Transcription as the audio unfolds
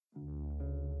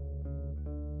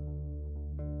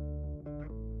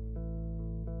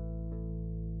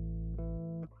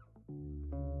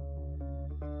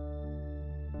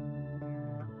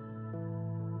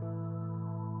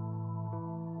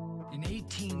In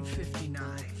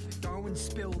 1859, Darwin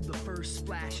spilled the first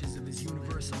splashes of his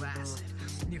universal acid,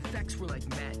 and the effects were like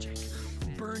magic,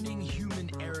 burning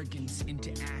human arrogance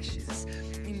into ashes,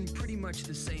 in pretty much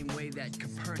the same way that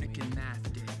Copernican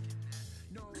math did.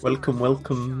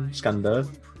 Welcome, Skander.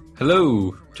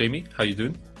 Hello, Jamie. How you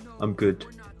doing? I'm good.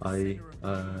 Do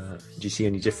you see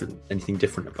anything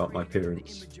different about my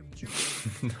appearance?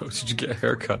 No, did you get a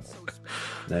haircut?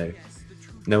 No.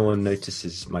 No one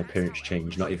notices my appearance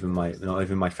change. Not even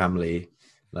my family.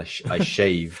 I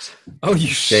shaved. Oh, you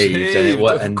shaved,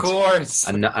 of course.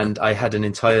 And I had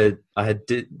the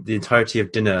entirety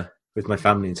of dinner with my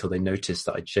family until they noticed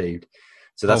that I'd shaved.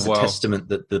 So that's a testament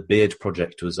that the beard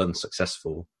project was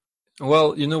unsuccessful.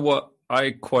 Well, you know what?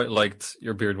 I quite liked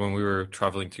your beard when we were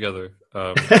traveling together,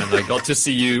 and I got to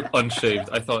see you unshaved.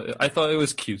 I thought it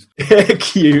was cute.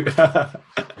 Cute.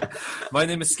 My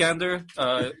name is Skander.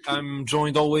 I'm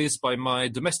joined always by my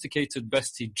domesticated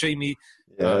bestie, Jamie.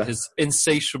 Yeah. His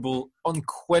insatiable,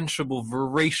 unquenchable,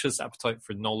 voracious appetite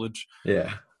for knowledge.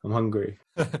 Yeah, I'm hungry.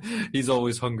 He's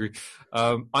always hungry.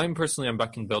 I'm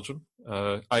back in Belgium.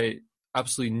 I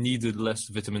absolutely needed less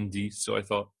vitamin D, so I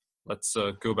thought, let's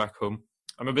go back home.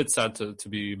 I'm a bit sad to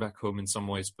be back home in some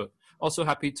ways, but also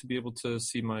happy to be able to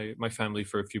see my family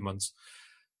for a few months.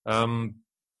 And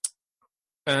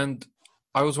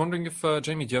I was wondering if,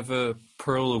 Jamie, do you have a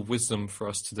pearl of wisdom for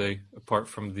us today, apart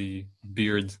from the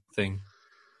beard thing?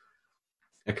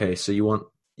 Okay, so you want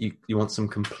some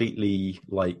completely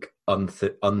like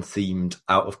unthemed,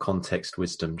 out of context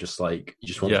wisdom, just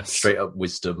want straight up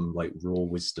wisdom, like raw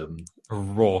wisdom.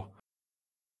 Raw.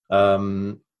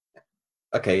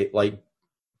 Okay, like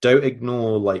don't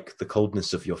ignore like the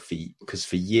coldness of your feet, because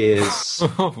for years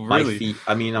Really? my feet,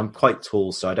 I mean, I'm quite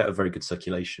tall, so I don't have very good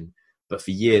circulation, but for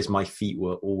years my feet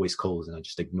were always cold and I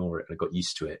just ignore it and I got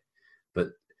used to it.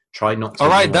 But try not to. All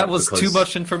right, that was too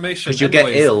much information. Because you'll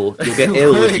get ill with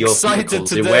your feet cold.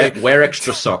 So wear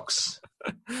extra socks.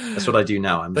 That's what I do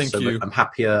now. I'm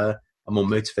happier, I'm more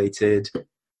motivated.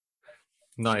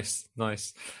 Nice.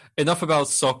 Enough about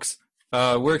socks.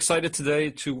 We're excited today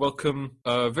to welcome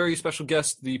a very special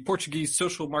guest, the Portuguese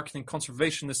social marketing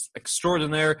conservationist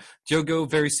extraordinaire, Diogo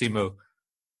Verissimo.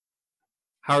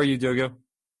 How are you, Diogo?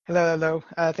 Hello.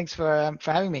 Thanks for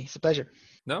having me. It's a pleasure.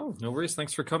 No worries.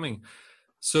 Thanks for coming.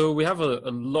 So we have a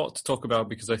lot to talk about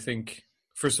because I think,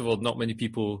 first of all, not many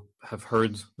people have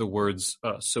heard the words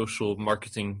social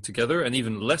marketing together, and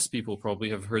even less people probably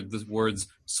have heard the words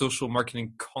social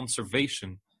marketing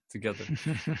conservation together.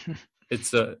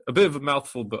 It's a bit of a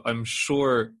mouthful, but I'm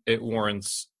sure it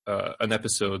warrants an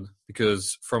episode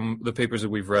because from the papers that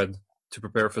we've read to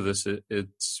prepare for this,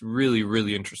 it's really,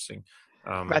 really interesting.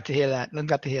 Glad to hear that. I'm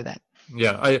glad to hear that.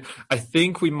 Yeah, I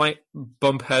think we might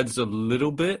bump heads a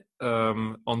little bit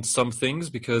on some things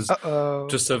because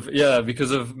because of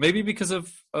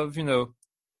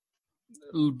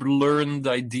learned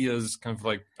ideas, kind of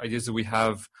like ideas that we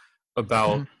have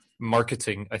about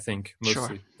marketing, I think,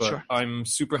 mostly. Sure, but sure. I'm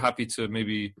super happy to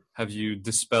maybe have you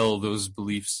dispel those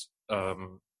beliefs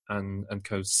and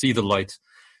kind of see the light.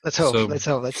 Let's hope.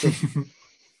 Let's see.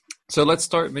 So let's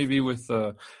start maybe with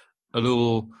a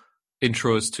little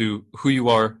intro as to who you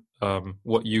are,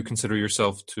 what you consider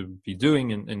yourself to be doing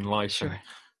in life, Sure. and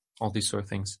all these sort of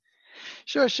things.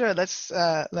 Sure. Let's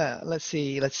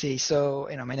see. So,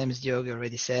 my name is Diogo. I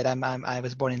already said I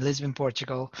was born in Lisbon,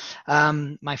 Portugal.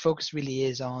 My focus really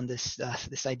is on this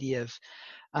idea of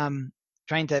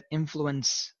trying to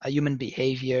influence human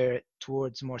behavior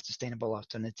towards more sustainable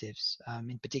alternatives.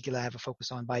 In particular, I have a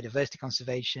focus on biodiversity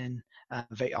conservation.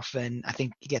 Very often, I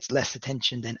think it gets less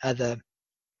attention than other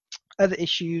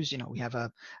issues. We have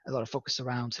a lot of focus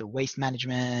around waste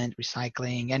management,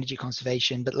 recycling, energy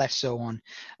conservation, but less so on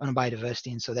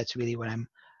biodiversity. And so that's really what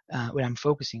I'm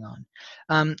focusing on.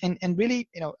 And really,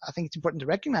 I think it's important to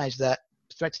recognize that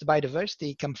threats to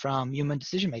biodiversity come from human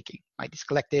decision making, right? These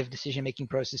collective decision making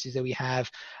processes that we have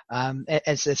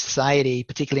as a society,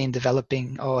 particularly in developed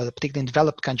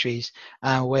countries,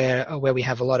 where we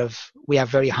have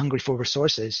very hungry for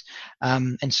resources,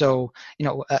 and so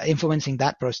influencing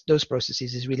those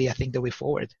processes is really, I think, the way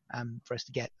forward for us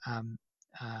to get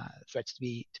threats to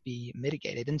be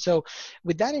mitigated. And so,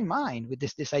 with that in mind, with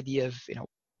this idea of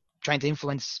trying to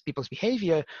influence people's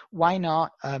behavior, why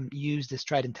not use this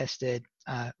tried and tested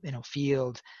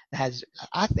field that has,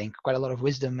 I think, quite a lot of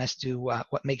wisdom as to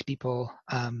what makes people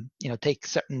take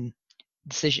certain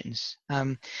decisions.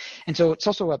 And so it's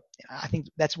also I think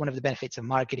that's one of the benefits of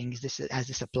marketing, is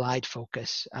this applied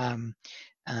focus,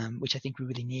 which I think we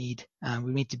really need.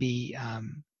 We need to be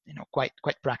quite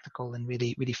practical and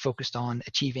really focused on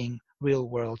achieving real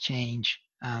world change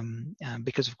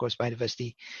because of course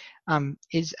biodiversity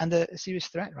is under a serious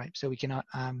threat, right? So we cannot.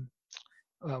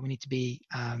 We need to be.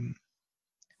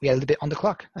 We are a little bit on the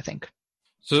clock, I think.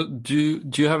 So do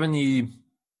you have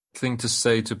anything to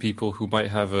say to people who might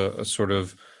have a sort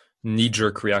of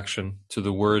knee-jerk reaction to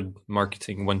the word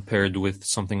marketing when paired with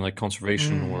something like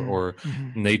conservation or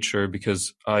nature?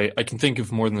 Because I can think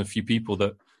of more than a few people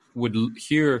that would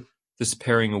hear this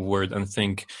pairing of word and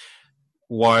think,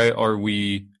 why are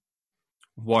we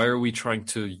trying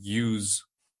to use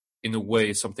in a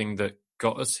way something that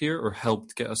got us here or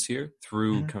helped get us here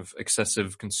through kind of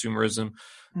excessive consumerism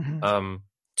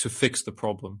to fix the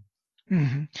problem?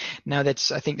 Now I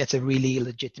think that's a really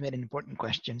legitimate and important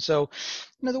question. So,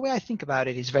 the way I think about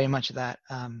it is very much that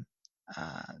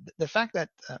the fact that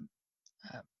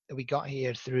we got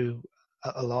here through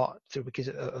because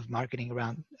of marketing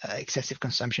around excessive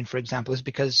consumption, for example, is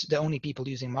because the only people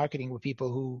using marketing were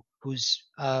people whose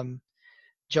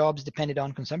jobs depended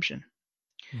on consumption.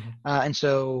 And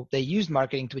so they used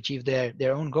marketing to achieve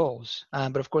their own goals.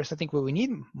 But of course, I think what we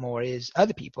need more is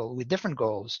other people with different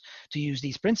goals to use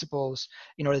these principles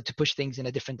in order to push things in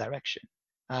a different direction.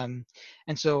 And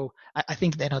so I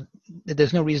think that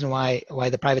there's no reason why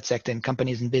the private sector and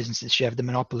companies and businesses should have the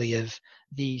monopoly of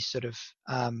these sort of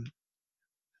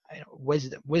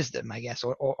wisdom, I guess,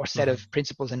 or set of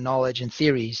principles and knowledge and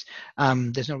theories.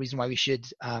 There's no reason why we should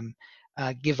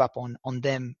give up on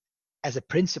them as a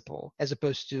principle, as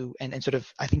opposed to and sort of,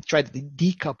 I think, try to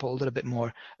decouple a little bit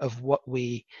more of what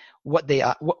they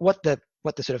are, what the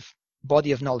sort of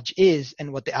body of knowledge is,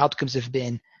 and what the outcomes have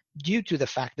been due to the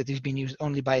fact that they've been used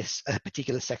only by a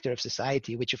particular sector of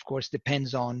society, which of course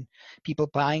depends on people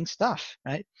buying stuff,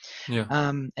 right? Yeah.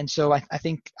 And so I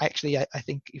think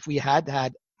if we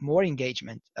had more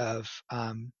engagement of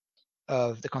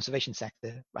the conservation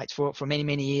sector, right? For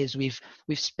many years we've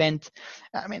spent.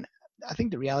 I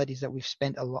think the reality is that we've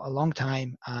spent a long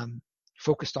time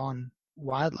focused on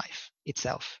wildlife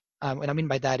itself. What I mean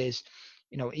by that is,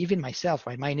 even myself,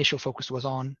 right? My initial focus was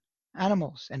on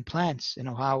animals and plants,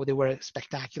 how they were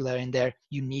spectacular in their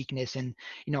uniqueness, and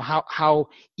how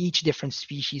each different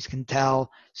species can tell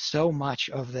so much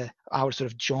of our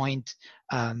sort of joint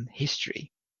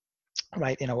history,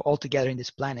 right? All together in this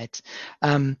planet.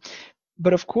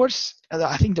 But of course,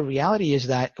 I think the reality is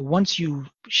that once you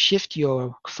shift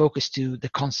your focus to the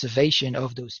conservation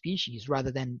of those species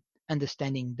rather than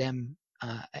understanding them,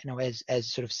 as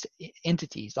sort of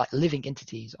entities, like living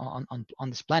entities on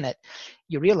this planet,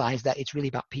 you realize that it's really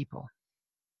about people.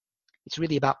 It's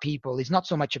really about people. It's not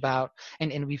so much about,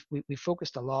 and we've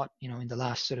focused a lot, in the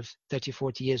last sort of 30,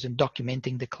 40 years on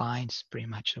documenting declines, pretty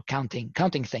much. So counting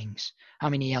things. How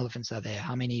many elephants are there?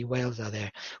 How many whales are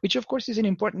there? Which of course is an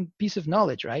important piece of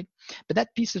knowledge, right? But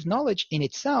that piece of knowledge in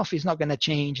itself is not going to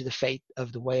change the fate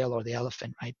of the whale or the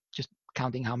elephant, right? Just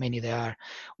counting how many there are.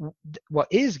 What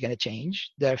is going to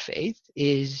change their fate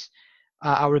is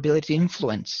our ability to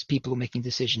influence people making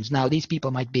decisions. Now, these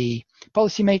people might be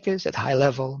policymakers at high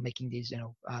level, making these,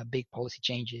 big policy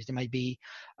changes. They might be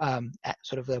at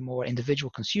sort of the more individual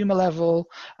consumer level,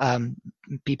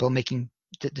 people making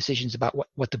decisions about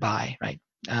what to buy, right?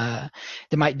 There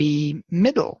might be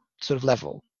middle sort of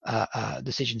level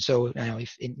decisions. So,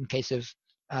 if in case of,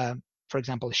 for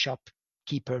example, a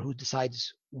shopkeeper who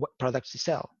decides what products to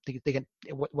sell, they can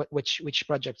which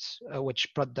products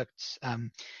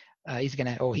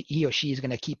he or she is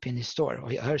gonna keep in his store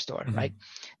or her store, right?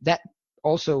 That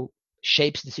also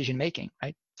shapes decision making,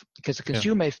 right? Because the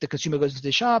consumer, if the consumer goes to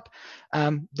the shop,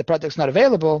 the product's not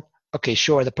available. Okay,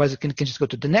 sure, the product can just go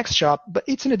to the next shop, but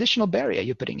it's an additional barrier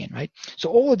you're putting in, right? So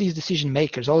all of these decision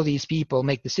makers, all of these people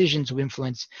make decisions who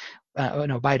influence,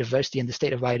 biodiversity and the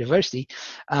state of biodiversity,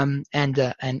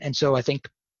 and so I think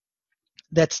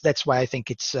that's why I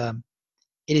think it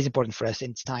is important for us,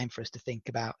 and it's time for us to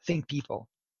think people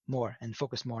more and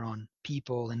focus more on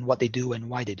people and what they do and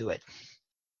why they do it.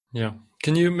 Yeah.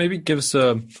 Can you maybe give us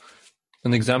an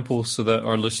example so that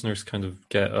our listeners kind of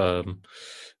get a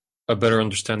better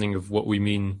understanding of what we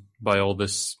mean by all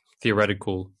this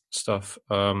theoretical stuff?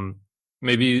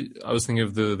 Maybe I was thinking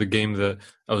of the game that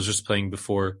I was just playing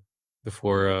before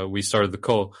we started the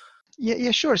call.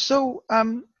 Yeah, sure. So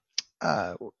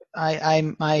I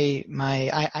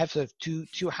have sort of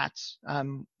two hats.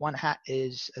 One hat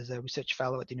is as a research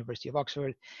fellow at the University of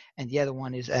Oxford, and the other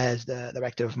one is as the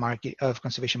director of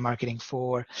conservation marketing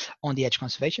for On the Edge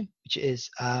Conservation, which is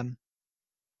a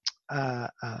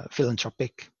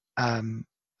philanthropic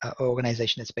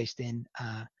organization that's based in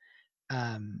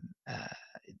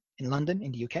London,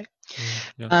 in the UK.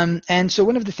 And so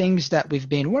one of the things that we've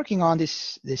been working on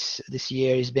this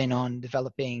year has been on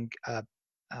developing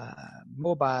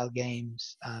mobile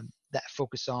games that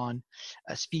focus on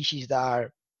species that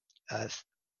are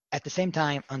at the same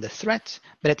time under threat,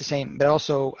 but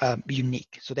also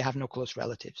unique. So they have no close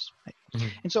relatives. Right? Mm-hmm.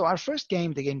 And so our first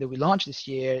game, the game that we launched this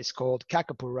year, is called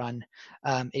Kakapo Run.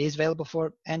 It is available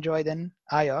for Android and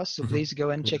iOS, so please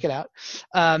go and check it out.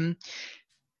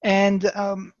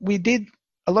 We did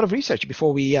a lot of research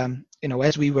before we,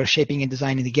 as we were shaping and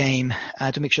designing the game,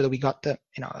 to make sure that we got the,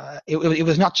 it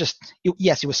was not just,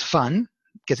 yes, it was fun,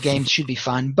 because games should be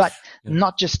fun, but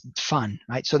not just fun,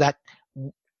 right? So that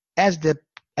as the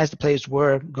players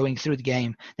were going through the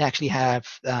game, they actually have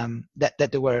that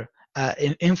they were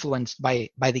influenced by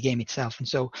the game itself. And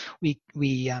so we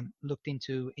looked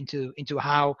into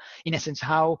how, in essence,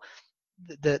 how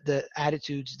the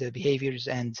attitudes, the behaviors,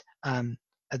 and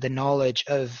the knowledge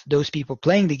of those people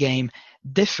playing the game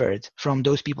differed from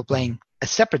those people playing a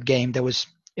separate game that was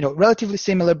relatively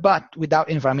similar but without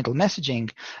environmental messaging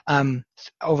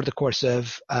over the course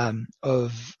of a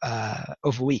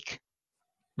week.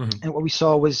 Mm-hmm. And what we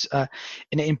saw was an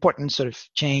important sort of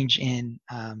change in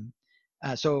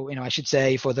I should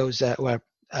say, for those who are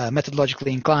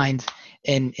methodologically inclined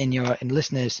in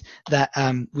listeners, that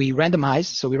we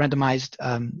randomized. So we randomized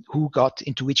who got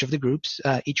into each of the groups.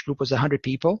 Each group was 100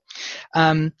 people,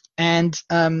 and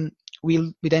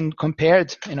we then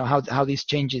compared how these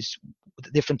changes,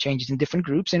 different changes in different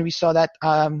groups, and we saw that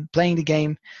playing the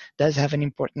game does have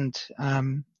important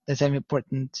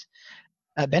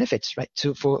benefits, right?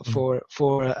 So for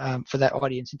that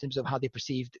audience in terms of how they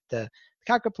perceived the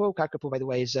kakapo. Kakapo, by the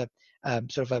way, is a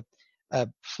sort of a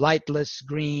flightless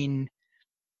green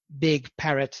big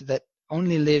parrot that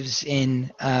only lives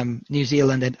in New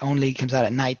Zealand and only comes out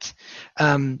at night.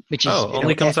 Which is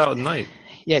only comes out at night.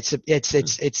 Yeah,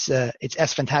 it's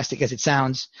as fantastic as it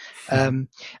sounds. And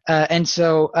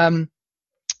so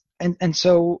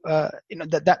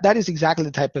that is exactly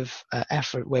the type of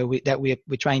effort where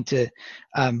we're trying to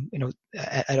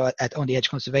at On the Edge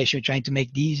Conservation, we're trying to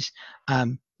make these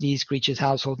creatures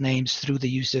household names through the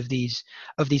use of these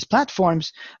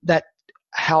platforms that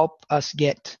help us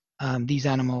get these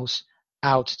animals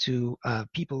out to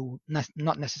people who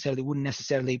wouldn't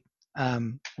necessarily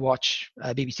watch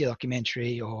a BBC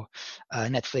documentary or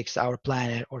Netflix Our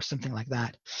Planet or something like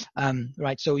that,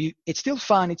 right? So it's still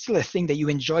fun. It's still a thing that you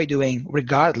enjoy doing,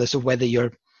 regardless of whether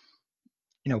you're,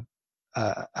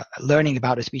 learning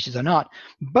about a species or not.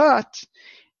 But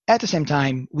at the same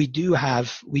time, we do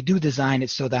design it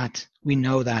so that we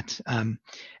know that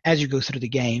as you go through the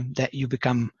game, that you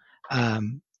become,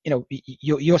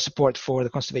 your support for the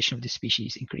conservation of the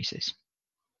species increases.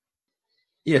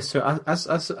 Yeah, so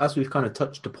as we've kind of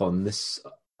touched upon, this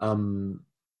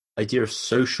idea of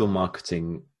social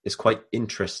marketing is quite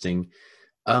interesting.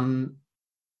 But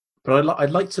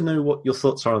I'd like to know what your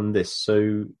thoughts are on this.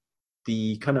 So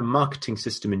the kind of marketing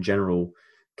system in general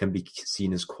can be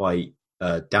seen as quite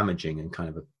damaging and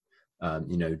kind of,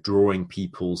 drawing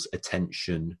people's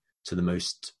attention to the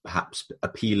most perhaps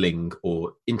appealing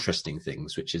or interesting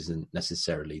things, which isn't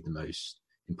necessarily the most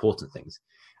important things.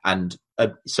 And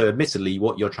so admittedly,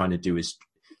 what you're trying to do is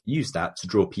use that to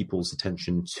draw people's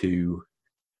attention to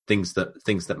things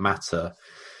that matter,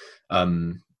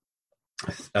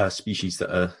 species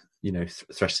that are,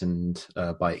 threatened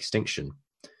by extinction.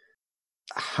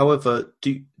 However,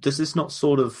 does this not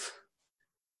sort of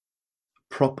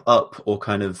prop up or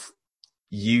kind of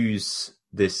use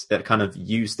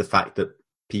the fact that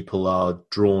people are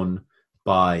drawn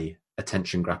by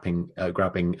attention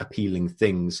grabbing appealing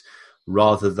things,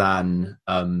 rather than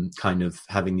kind of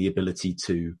having the ability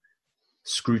to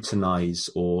scrutinize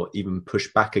or even push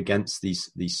back against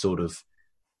these sort of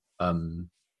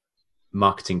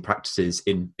marketing practices,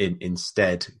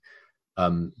 instead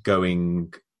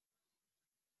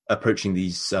approaching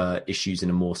these issues in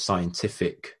a more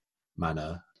scientific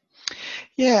manner?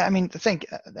 Yeah, I mean, I think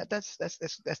that's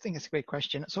a great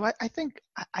question. So I think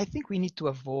we need to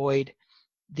avoid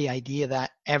the idea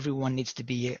that everyone needs to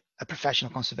be a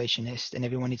professional conservationist and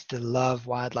everyone needs to love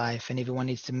wildlife and everyone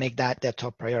needs to make that their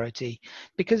top priority,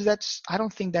 because I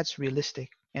don't think that's realistic.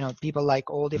 People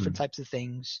like all different types of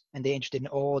things and they're interested in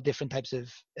all different types of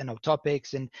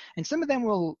topics, and some of them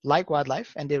will like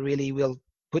wildlife and they really will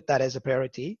put that as a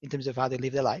priority in terms of how they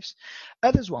live their lives.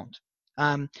 Others won't.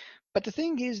 But the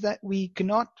thing is that we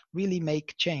cannot really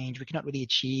make change. We cannot really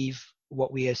achieve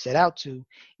what we are set out to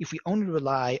if we only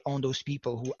rely on those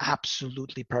people who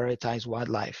absolutely prioritize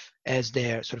wildlife as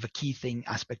their sort of a key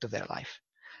aspect of their life.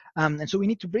 And so we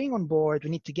need to bring on board, we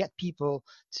need to get people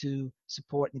to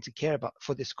support and to care about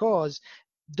for this cause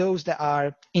those that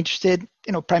are interested,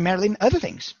 primarily in other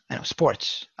things,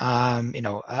 sports,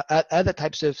 other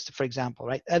types of, for example,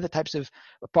 right, other types of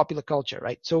popular culture,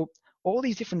 right? So all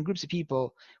these different groups of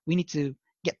people, we need to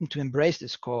get them to embrace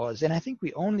this cause. And I think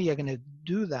we only are going to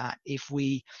do that if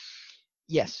we,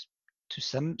 yes, to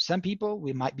some people,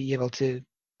 we might be able to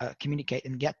communicate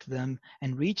and get to them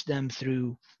and reach them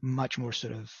through much more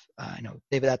sort of,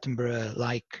 David Attenborough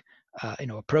like,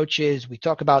 approaches. We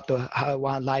talk about how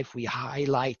wildlife, we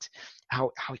highlight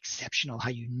how exceptional, how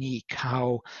unique,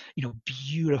 how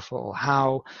beautiful,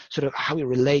 how it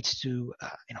relates to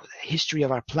the history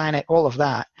of our planet, all of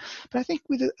that. But I think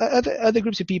with other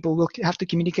groups of people, we'll have to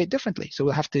communicate differently. So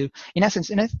we'll have to, in essence,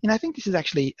 and I think this is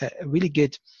actually a really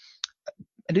good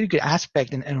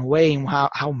aspect in a way in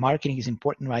how marketing is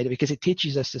important, right? Because it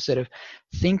teaches us to sort of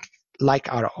think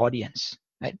like our audience,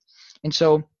 right? And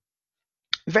so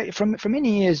for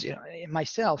many years,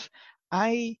 myself,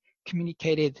 I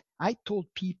told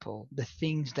people the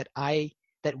things that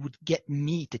would get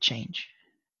me to change,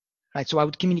 right? So I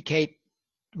would communicate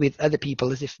with other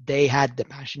people as if they had the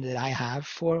passion that I have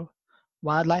for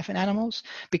wildlife and animals,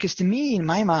 because to me, in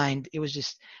my mind, it was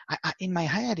just, in my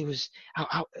head, it was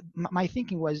my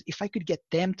thinking was, if I could get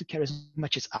them to care as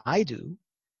much as I do,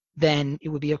 then it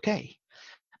would be okay.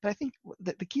 But I think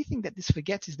the key thing that this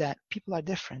forgets is that people are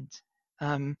different.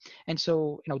 And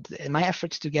so, my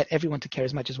efforts to get everyone to care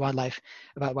as much about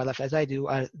wildlife as I do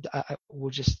are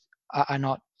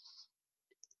not.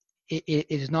 It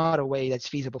is not a way that's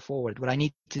feasible forward. What I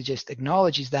need to just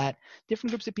acknowledge is that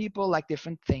different groups of people like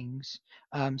different things.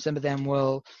 Some of them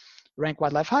will rank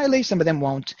wildlife highly, some of them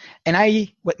won't. And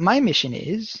what my mission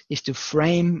is to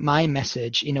frame my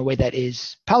message in a way that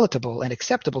is palatable and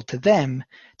acceptable to them,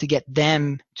 to get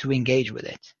them to engage with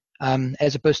it,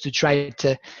 as opposed to try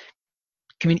to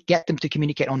get them to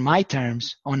communicate on my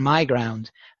terms, on my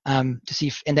ground, to see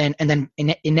if, and then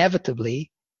inevitably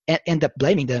end up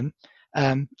blaming them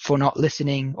for not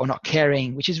listening or not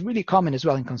caring, which is really common as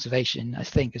well in conservation, I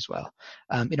think, as well.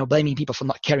 Blaming people for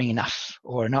not caring enough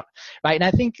or not, right? And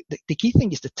I think the key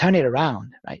thing is to turn it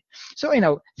around, right? So,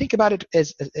 think about it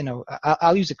as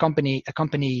I'll use a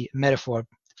company metaphor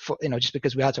for, just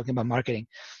because we are talking about marketing.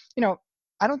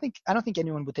 I don't think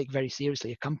anyone would take very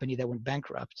seriously a company that went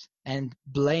bankrupt and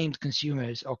blamed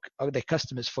consumers or their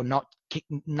customers for not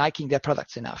liking their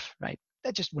products enough, right?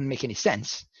 That just wouldn't make any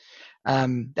sense.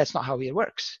 That's not how it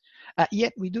works.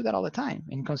 Yet we do that all the time.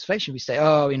 In conservation, we say,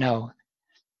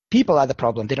 people are the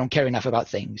problem. They don't care enough about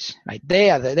things, right? They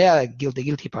are the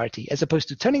guilty party, as opposed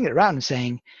to turning it around and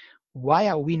saying, why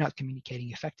are we not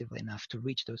communicating effectively enough to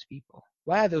reach those people?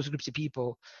 Why are those groups of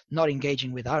people not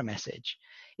engaging with our message?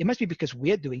 It must be because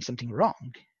we're doing something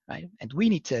wrong, right? And we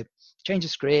need to change the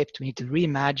script. We need to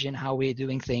reimagine how we're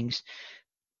doing things,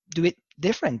 do it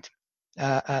different,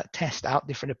 test out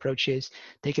different approaches,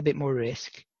 take a bit more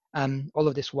risk. All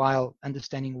of this while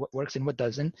understanding what works and what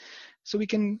doesn't, so we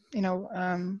can,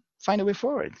 find a way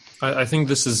forward. I think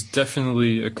this is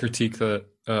definitely a critique that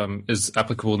is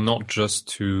applicable not just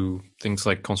to things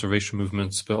like conservation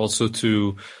movements, but also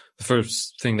to the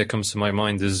first thing that comes to my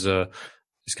mind is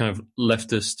kind of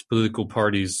leftist political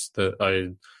parties that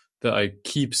I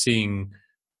keep seeing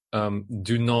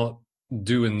do not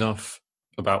do enough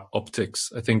about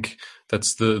optics. I think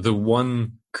that's the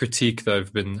one critique that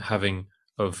I've been having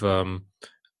of kind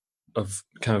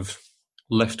of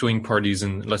left-wing parties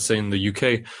in, let's say, in the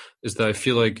UK, is that I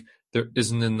feel like there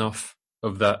isn't enough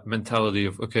of that mentality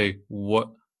of, okay,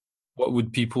 what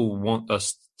would people want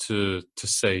us to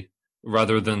say,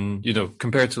 rather than,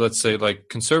 compared to, let's say, like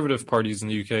conservative parties in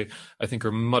the UK, I think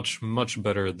are much, much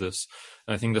better at this.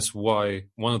 And I think that's one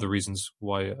of the reasons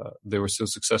why they were so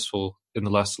successful in the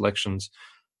last elections.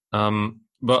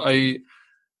 But I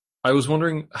was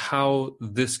wondering how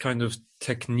this kind of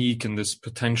technique and this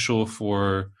potential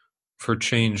for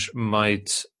change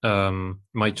might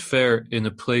fare in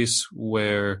a place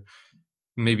where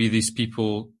maybe the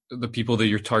people that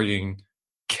you're targeting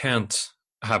can't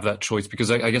have that choice,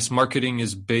 because I guess marketing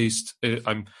is based,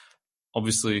 I'm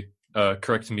obviously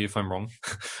correcting me if I'm wrong,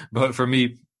 but for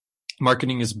me,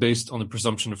 marketing is based on the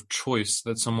presumption of choice,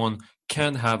 that someone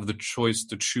can have the choice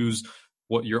to choose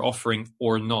what you're offering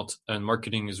or not, and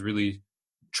marketing is really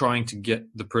trying to get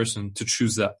the person to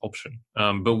choose that option.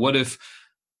 But what if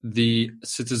the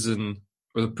citizen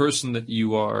or the person that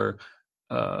you are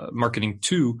marketing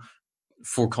to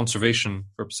for conservation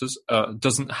purposes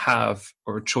doesn't have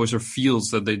or a choice, or feels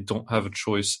that they don't have a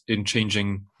choice in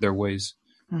changing their ways?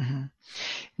 Mm-hmm.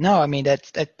 No, I mean,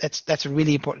 that's a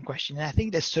really important question. And I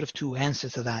think there's sort of two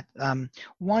answers to that.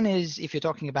 One is, if you're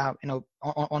talking about,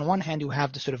 on one hand, you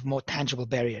have the sort of more tangible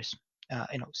barriers.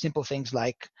 simple things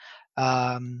like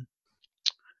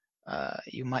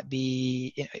you might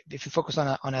be, if you focus on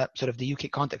a sort of the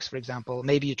UK context, for example,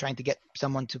 maybe you're trying to get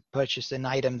someone to purchase an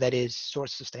item that is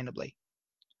sourced sustainably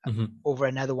over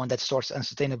another one that's sourced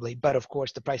unsustainably. But of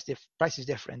course, the price is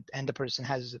different, and the person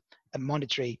has a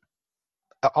monetary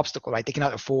obstacle, right? They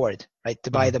cannot afford, right,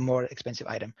 to buy the more expensive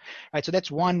item, right? So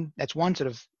that's one sort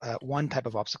of one type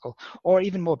of obstacle, or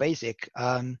even more basic.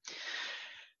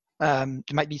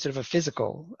 It might be sort of a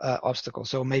physical obstacle.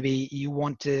 So maybe you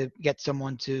want to get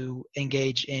someone to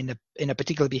engage in a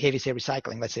particular behavior, say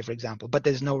recycling, let's say, for example, but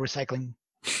there's no recycling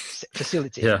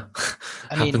facility. Yeah,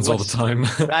 happens all the time.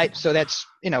 Right. So that's,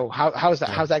 how's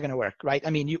that going to work, right?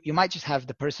 I mean, you might just have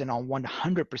the person on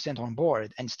 100% on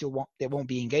board and still they won't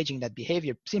be engaging that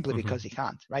behavior simply because they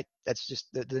can't, right? That's just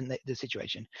the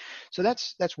situation. So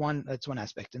that's one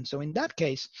aspect. And so in that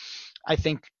case, I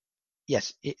think,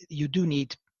 yes, you do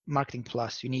need marketing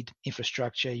plus, you need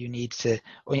infrastructure, you need to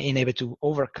enable to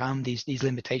overcome these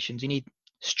limitations, you need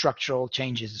structural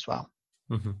changes as well.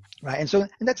 Right. And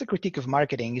that's a critique of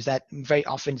marketing, is that very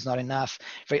often it's not enough.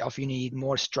 Very often you need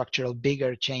more structural,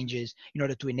 bigger changes in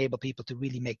order to enable people to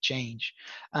really make change,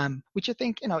 which I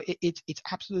think, it's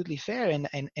absolutely fair. And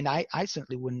I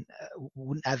certainly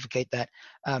wouldn't advocate that.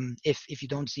 If you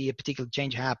don't see a particular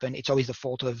change happen, it's always the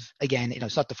fault of, again,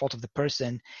 it's not the fault of the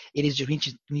person. It is we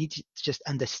need to just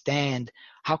understand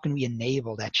how can we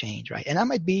enable that change, right? And that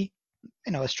might be,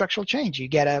 a structural change. You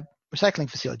get a recycling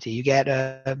facility, you get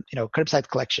a curbside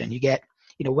collection, you get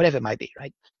whatever it might be,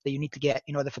 right, that you need to get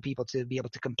in order for people to be able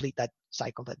to complete that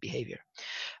cycle, that behavior.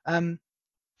 Then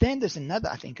there's another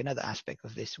aspect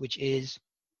of this, which is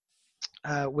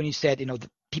when you said the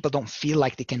people don't feel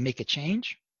like they can make a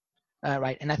change,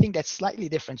 right? And I think that's slightly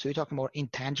different. So you're talking more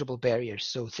intangible barriers,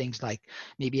 so things like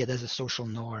maybe there's a social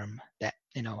norm that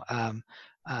and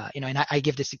I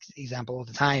give this example all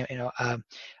the time.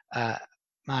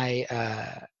 I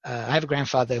have a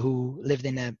grandfather who lived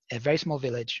in a very small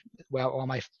village where all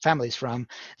my family is from.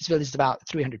 This village is about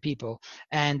 300 people,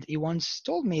 and he once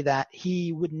told me that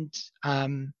he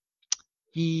didn't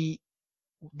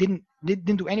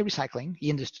do any recycling. He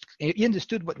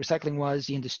understood what recycling was.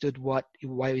 He understood why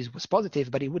it was positive,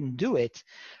 but he wouldn't do it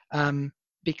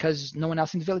because no one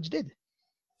else in the village did.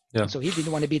 Yeah. So he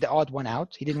didn't want to be the odd one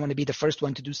out. He didn't want to be the first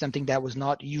one to do something that was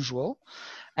not usual,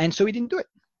 and so he didn't do it.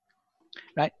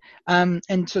 Right.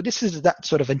 And so this is that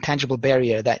sort of intangible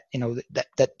barrier that,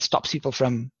 that stops people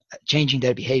from changing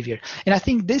their behavior. And I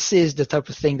think this is the type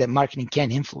of thing that marketing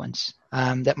can influence,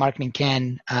 that marketing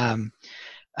can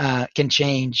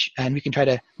change, and we can try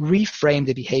to reframe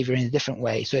the behavior in a different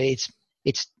way. So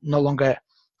it's no longer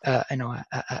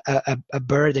a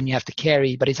burden you have to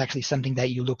carry, but it's actually something that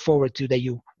you look forward to, that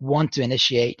you want to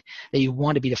initiate, that you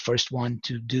want to be the first one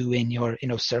to do in your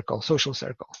social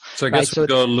circle. So I guess we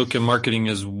gotta look at marketing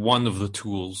as one of the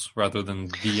tools rather than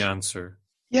the answer.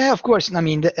 Yeah, of course. I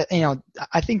mean,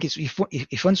 I think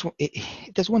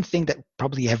there's one thing that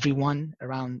probably everyone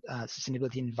around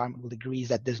sustainability and environment will agree, is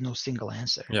that there's no single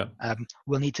answer. Yeah.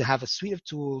 We'll need to have a suite of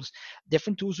tools.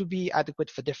 Different tools will be adequate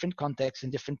for different contexts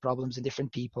and different problems and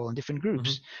different people and different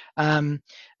groups. And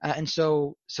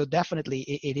so definitely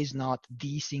it is not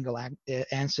the single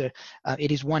answer. It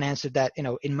is one answer that,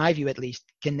 in my view at least,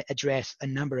 can address a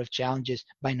number of challenges,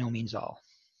 by no means all.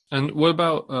 And what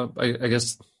about, I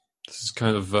guess, this is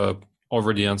kind of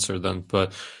already answered then,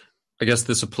 but I guess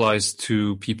this applies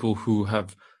to people who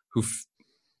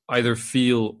either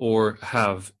feel or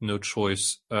have no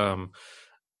choice other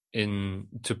than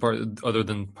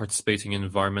participating in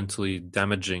environmentally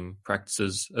damaging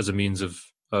practices as a means of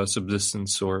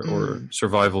subsistence or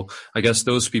survival. I guess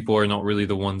those people are not really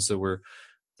the ones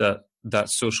that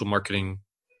social marketing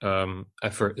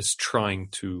effort is trying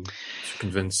to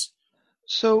convince.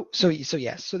 So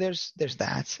yes. So there's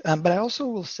that. But I also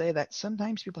will say that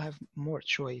sometimes people have more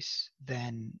choice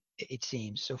than it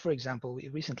seems. So, for example,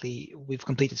 we've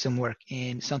completed some work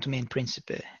in São Tomé and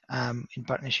Príncipe in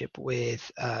partnership with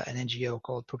an NGO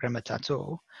called Programa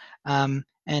Tato.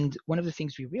 And one of the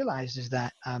things we realized is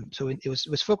that it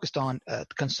was focused on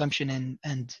consumption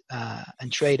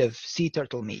and trade of sea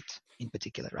turtle meat in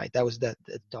particular, right? That was the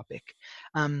topic.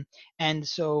 And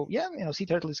so, sea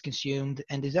turtle is consumed,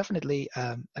 and there's definitely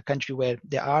a country where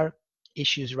there are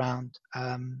issues around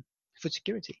food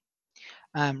security.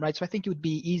 Right. So I think it would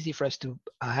be easy for us to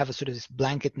have a sort of this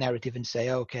blanket narrative and say,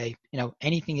 okay,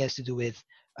 anything has to do with,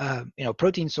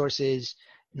 protein sources,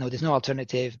 there's no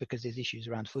alternative because there's issues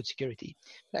around food security.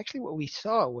 But actually what we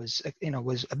saw was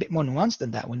a bit more nuanced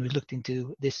than that. When we looked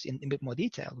into this in a bit more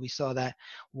detail, we saw that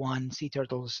sea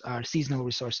turtles are seasonal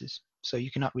resources. So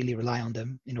you cannot really rely on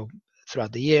them,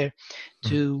 throughout the year. Mhm.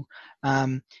 2,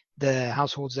 the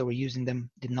households that were using them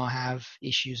did not have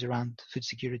issues around food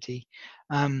security.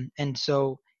 And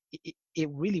so it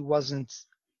really wasn't,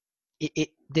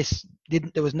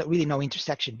 there was really no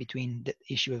intersection between the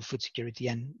issue of food security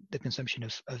and the consumption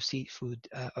of seafood,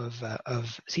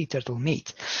 of sea turtle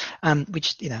meat,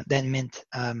 which then meant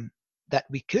that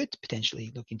we could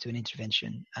potentially look into an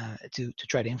intervention to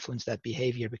try to influence that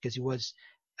behavior, because it was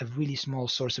a really small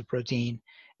source of protein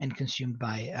and consumed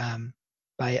by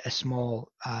a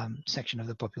small section of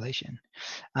the population.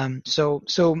 So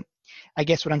I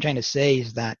guess what I'm trying to say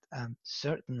is that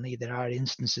certainly there are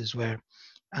instances where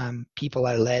people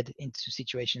are led into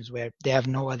situations where they have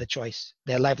no other choice.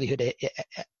 Their livelihood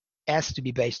has to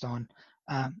be based on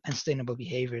unsustainable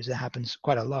behaviors. That happens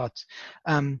quite a lot.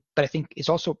 But I think it's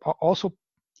also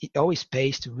it always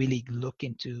pays to really look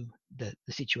into the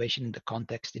situation and the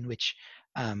context in which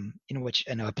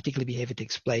a particular behavior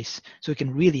takes place, so we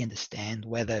can really understand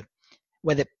whether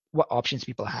what options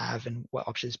people have and what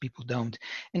options people don't.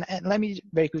 And let me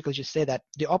very quickly just say that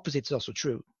the opposite is also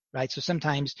true, right? So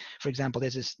sometimes, for example,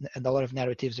 there's a lot of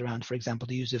narratives around, for example,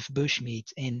 the use of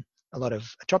bushmeat in a lot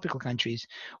of tropical countries,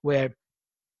 where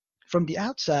from the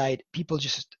outside people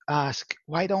just ask,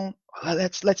 why don't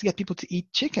let's get people to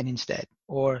eat chicken instead,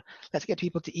 or let's get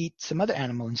people to eat some other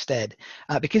animal instead,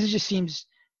 because it just seems,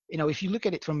 if you look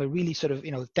at it from a really sort of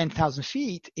 10,000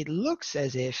 feet, it looks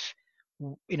as if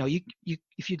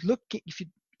if you're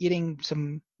eating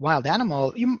some wild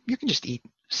animal, you can just eat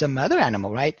some other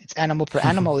animal, right? It's animal per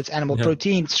animal, it's animal Yeah.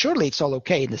 protein. Surely it's all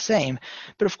okay and the same.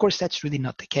 But of course, that's really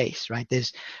not the case, right?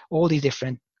 There's all these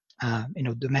different,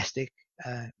 domestic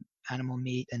animal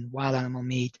meat and wild animal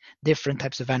meat, different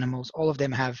types of animals. All of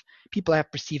them people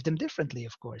have perceived them differently,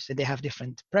 of course, and they have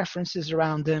different preferences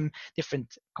around them,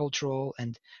 different cultural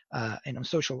and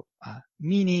social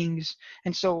meanings.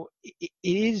 And so it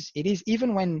is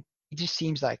even when it just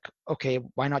seems like, okay,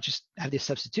 why not just have this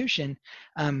substitution?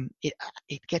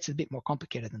 It gets a bit more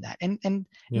complicated than that. And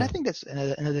I think that's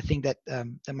another thing that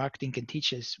the marketing can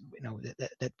teach us.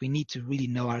 That we need to really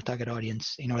know our target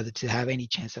audience in order to have any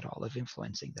chance at all of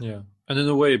influencing them. Yeah, and in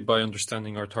a way, by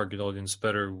understanding our target audience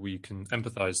better, we can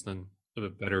empathize them a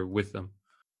bit better with them.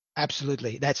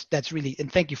 Absolutely, that's really,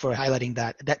 and thank you for highlighting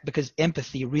that because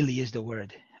empathy really is the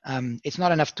word. It's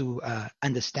not enough to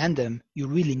understand them. You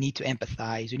really need to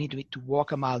empathize. You need to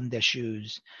walk a mile in their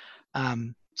shoes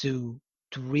to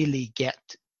really get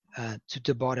to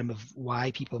the bottom of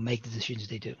why people make the decisions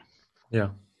they do. Yeah.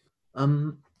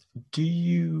 Do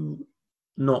you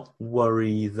not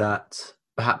worry that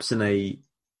perhaps in a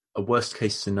worst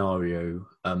case scenario,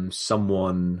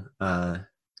 someone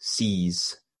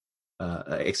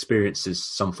experiences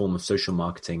some form of social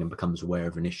marketing and becomes aware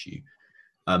of an issue?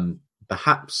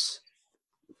 Perhaps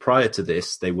prior to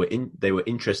this, they were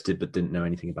interested but didn't know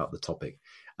anything about the topic,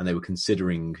 and they were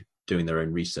considering doing their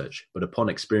own research. But upon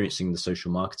experiencing the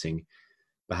social marketing,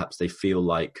 perhaps they feel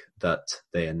like that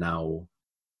they are now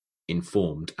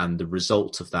informed, and the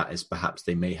result of that is perhaps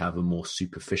they may have a more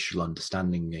superficial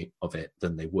understanding of it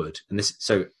than they would. And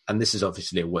this is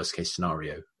obviously a worst case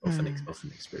scenario of an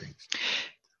experience.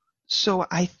 So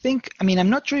I think, I'm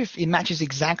not sure if it matches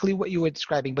exactly what you were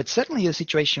describing, but certainly a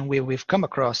situation where we've come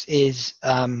across is,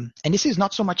 and this is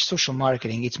not so much social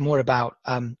marketing, it's more about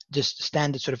just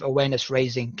standard sort of awareness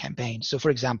raising campaigns. So for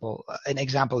example, an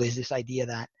example is this idea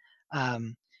that,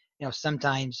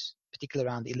 sometimes, particularly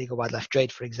around illegal wildlife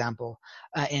trade, for example,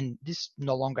 and this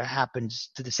no longer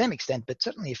happens to the same extent, but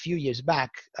certainly a few years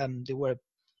back, there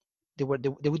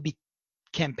would be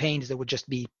campaigns that would just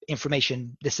be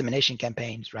information dissemination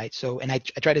campaigns, right? So, and I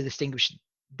try to distinguish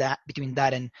that between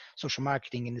that and social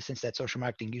marketing, in the sense that social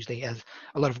marketing usually has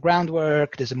a lot of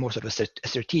groundwork. There's a more sort of a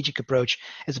strategic approach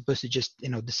as opposed to just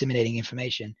disseminating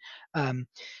information. And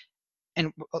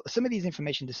some of these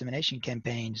information dissemination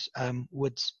campaigns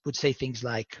would say things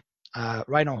like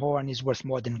rhino horn is worth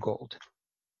more than gold,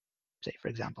 say, for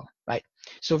example, right?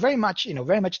 So very much to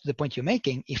the point you're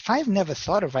making, if I've never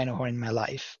thought of rhino horn in my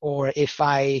life, or if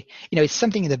it's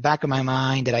something in the back of my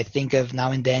mind that I think of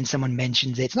now and then, someone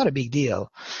mentions it, it's not a big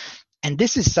deal. And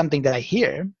this is something that I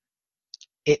hear,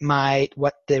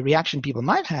 what the reaction people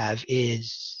might have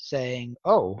is saying,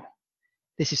 oh,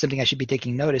 this is something I should be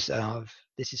taking notice of.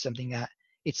 This is something that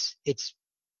it's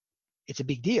a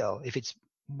big deal. If it's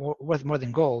worth more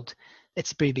than gold,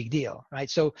 it's a pretty big deal, right?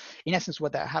 So in essence,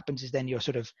 what that happens is then you're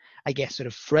sort of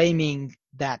framing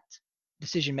that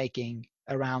decision making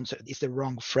around, it's the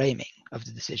wrong framing of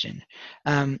the decision.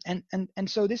 And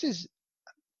so this is,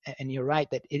 and you're right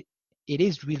that it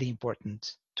is really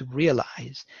important to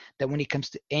realize that when it comes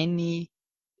to any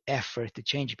effort to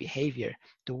change behavior,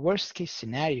 the worst case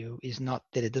scenario is not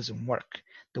that it doesn't work.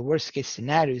 The worst case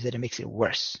scenario is that it makes it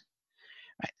worse.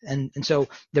 Right? And so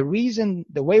the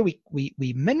way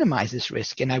we minimize this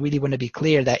risk, and I really want to be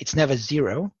clear that it's never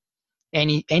zero.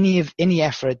 Any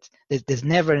effort, there's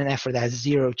never an effort that has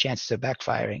zero chances of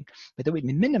backfiring. But the way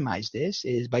we minimize this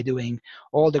is by doing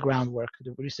all the groundwork,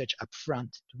 the research up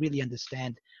front, to really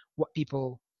understand what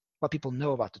people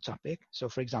know about the topic. So,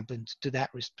 for example, to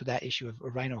that issue of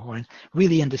rhino horn,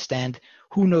 really understand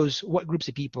who knows, what groups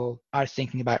of people are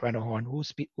thinking about rhino horn,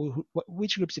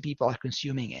 which groups of people are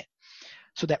consuming it.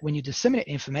 So that when you disseminate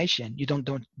information, you don't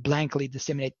blankly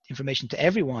disseminate information to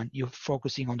everyone. You're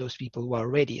focusing on those people who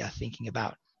already are thinking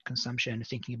about consumption,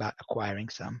 thinking about acquiring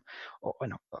some, or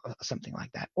something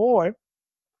like that. Or,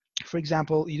 for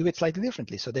example, you do it slightly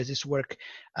differently. So there's this work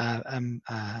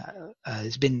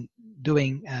has been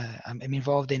doing. I'm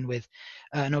involved in with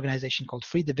an organization called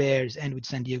Free the Bears and with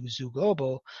San Diego Zoo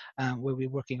Global, where we're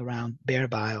working around bear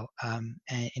bile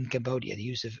in Cambodia, the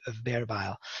use of bear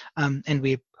bile, and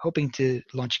we're hoping to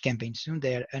launch a campaign soon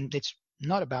there. And it's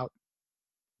not about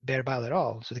bear bile at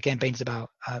all. So the campaign is about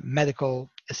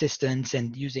medical assistance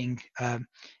and using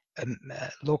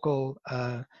local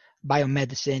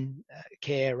biomedicine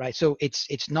care, right? So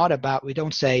it's not about, we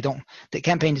don't say the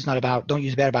campaign is not about don't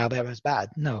use bear bile is bad.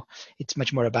 No, it's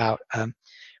much more about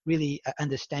really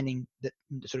understanding the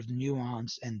sort of the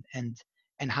nuance and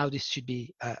how this should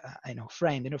be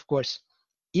framed. And of course,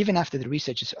 even after the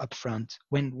research is upfront,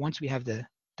 once we have the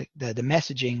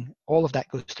messaging, all of that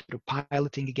goes through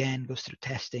piloting again, goes through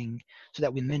testing, so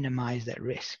that we minimize that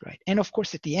risk, right? And of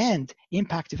course, at the end,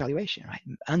 impact evaluation, right?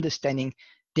 Understanding,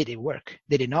 did it work?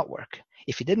 Did it not work?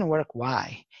 If it didn't work,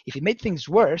 why? If it made things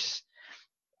worse,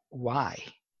 why?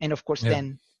 And of course,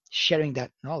 then sharing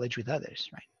that knowledge with others,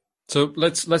 right? So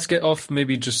let's get off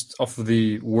maybe just off of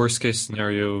the worst case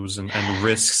scenarios and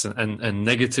risks and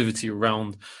negativity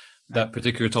around that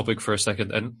particular topic for a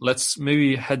second, and let's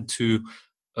maybe head to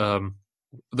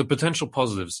the potential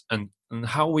positives and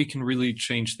how we can really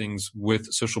change things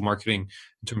with social marketing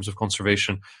in terms of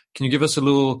conservation. Can you give us a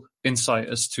little insight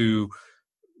as to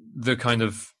the kind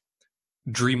of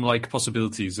dreamlike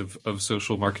possibilities of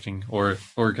social marketing, or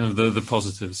kind of the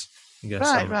positives, I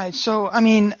guess? Right. So, I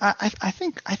mean, I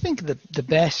think the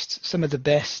best, some of the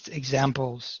best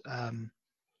examples,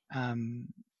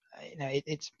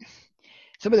 it's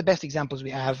some of the best examples we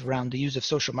have around the use of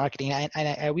social marketing. And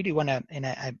I really want to, and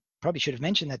I probably should have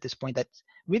mentioned at this point, that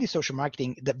really social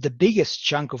marketing, the biggest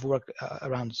chunk of work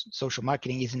around social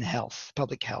marketing is in health,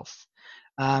 public health.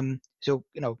 So,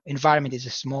 environment is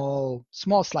a small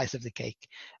slice of the cake.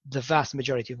 The vast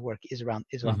majority of work is around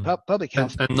public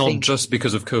health. And not just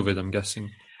because of COVID, I'm guessing.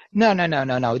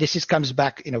 No. This comes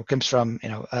from,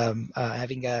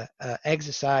 having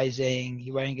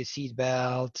exercising, wearing a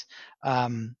seatbelt,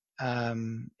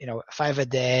 5 a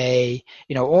day,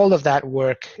 all of that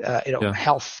work,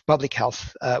 health, public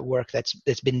health work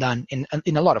that's been done in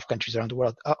a lot of countries around the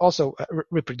world. Also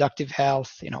reproductive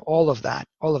health, all of that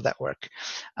work.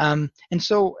 And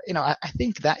so, I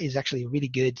think that is actually really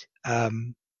good.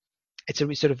 It's a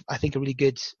really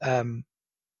good,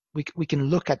 we can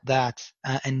look at that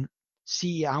and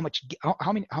see how much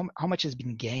has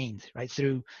been gained, right,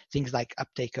 through things like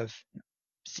uptake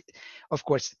of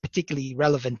course, particularly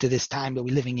relevant to this time that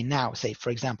we're living in now, say,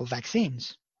 for example,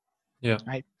 vaccines. Yeah.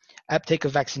 Right. Uptake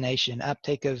of vaccination,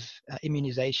 uptake of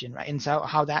immunization, right, and so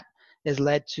how that has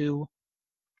led to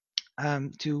a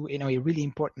really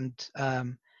important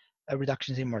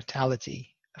reductions in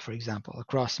mortality, for example,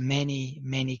 across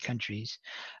many countries.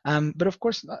 But of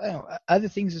course, other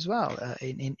things as well.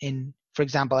 In for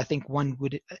example, I think one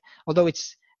would, although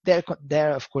it's there,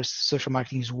 of course, social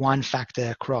marketing is one factor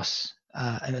across.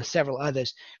 And several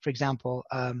others. For example,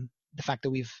 the fact that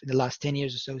we've in the last 10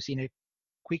 years or so seen a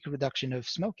quick reduction of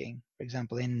smoking, for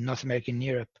example, in North America and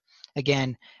Europe.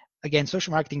 Again,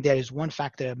 social marketing there is one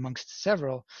factor amongst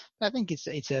several. But I think it's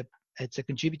a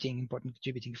important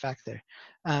contributing factor.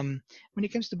 When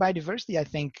it comes to biodiversity,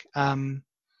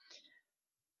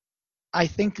 I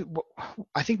think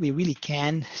we really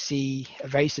can see a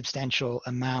very substantial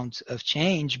amount of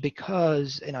change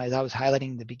because, as I was highlighting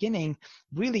in the beginning,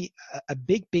 really a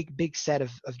big set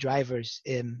of drivers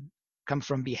come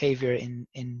from behavior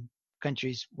in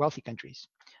countries, wealthy countries.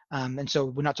 And so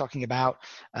we're not talking about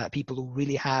people who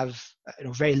really have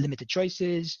very limited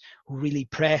choices, who really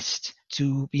pressed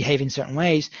to behave in certain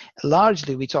ways.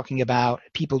 Largely, we're talking about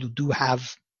people who do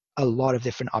have a lot of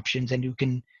different options and who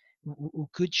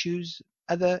could choose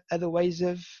other ways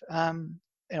of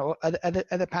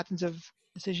other patterns of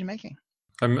decision making.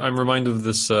 I'm reminded of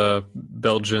this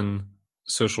Belgian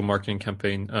social marketing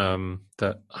campaign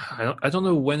that I don't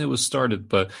know when it was started,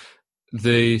 but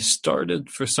they started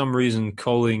for some reason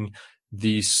calling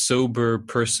the sober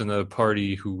person at a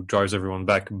party who drives everyone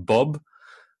back Bob.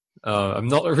 I'm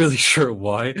not really sure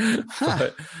why,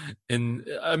 but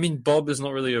Bob is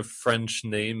not really a French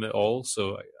name at all,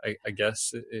 so I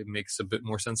guess it makes a bit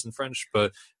more sense in French.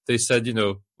 But they said,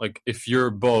 like, if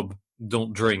you're Bob,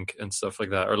 don't drink and stuff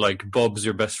like that, or like Bob's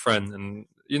your best friend, and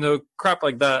crap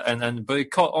like that. But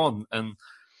it caught on, and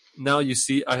now you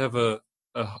see I have a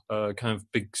kind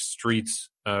of big street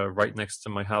right next to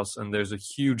my house, and there's a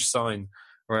huge sign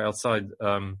right outside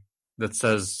that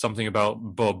says something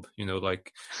about Bob,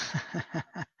 like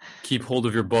keep hold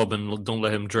of your Bob and don't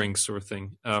let him drink, sort of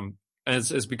thing. And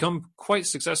it's become quite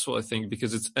successful, I think,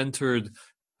 because it's entered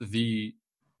the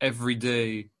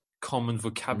everyday common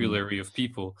vocabulary of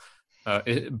people.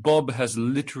 Bob has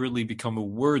literally become a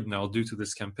word now due to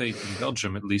this campaign, in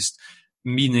Belgium at least,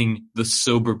 meaning the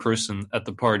sober person at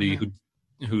the party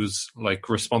who's like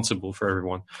responsible for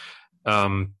everyone.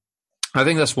 I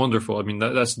think that's wonderful. I mean,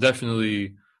 that's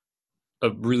definitely a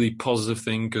really positive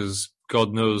thing, because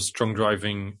God knows drunk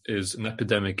driving is an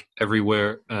epidemic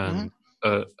everywhere and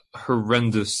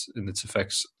horrendous in its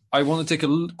effects. I want to take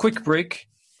a quick break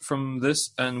from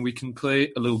this, and we can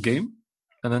play a little game,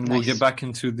 and then we'll get back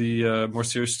into the more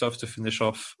serious stuff to finish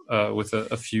off with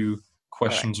a few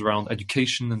questions around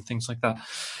education and things like that.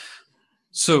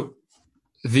 So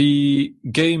the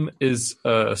game is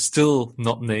still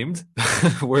not named.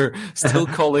 We're still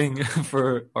calling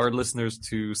for our listeners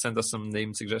to send us some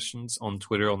name suggestions on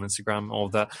Twitter, on Instagram, all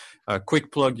of that.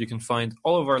 Quick plug, you can find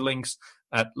all of our links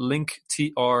at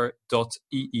linktr.ee,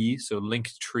 so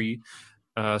linktree,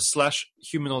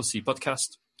 /Human Odyssey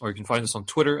podcast, or you can find us on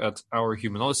Twitter at Our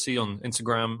Human Odyssey, on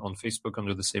Instagram, on Facebook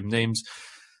under the same names.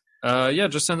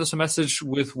 Just send us a message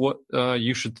with what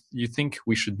you think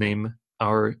we should name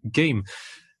our game.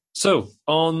 So,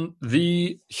 on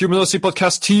the Human Odyssey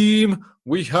podcast team,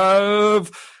 we have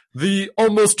the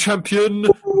almost champion,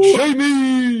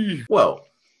 Jamie! Well,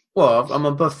 I'm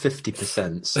above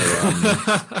 50%, so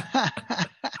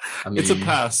it's a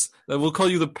pass. We'll call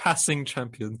you the passing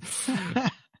champion.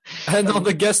 And on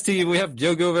the guest team, we have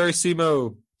Diogo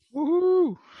Verissimo.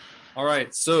 Woohoo! All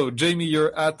right, so Jamie,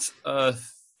 you're at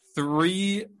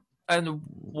 3-1,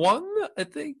 I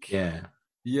think.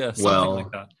 Yeah, something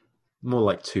like that. More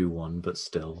like 2-1, but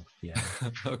still, yeah.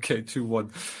 Okay,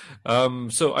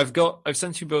 2-1. So I've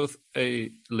sent you both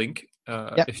a link.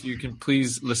 If you can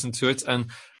please listen to it. And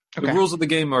the rules of the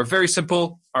game are very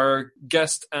simple. Our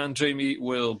guest and Jamie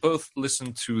will both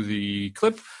listen to the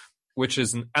clip, which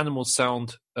is an animal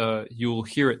sound. You'll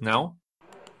hear it now.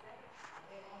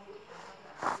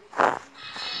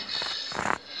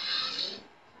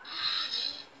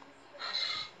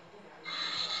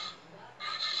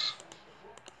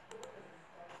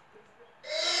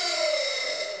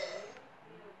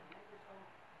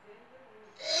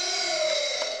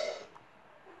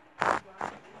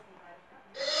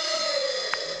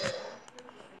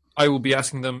 I will be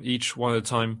asking them each one at a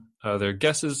time their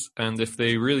guesses, and if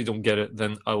they really don't get it,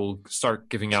 then I will start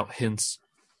giving out hints.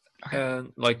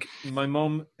 And like my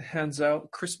mom hands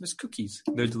out Christmas cookies.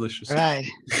 They're delicious. Right.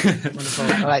 Wonderful.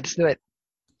 All right, let's do it.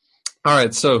 All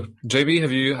right, so JB,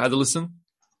 have you had a listen?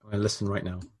 I listen right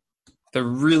now. They're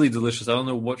really delicious. I don't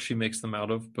know what she makes them out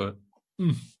of, but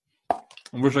I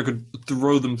wish I could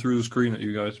throw them through the screen at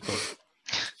you guys. But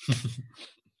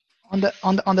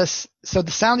so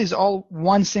the sound is all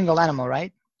one single animal,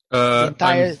 right? The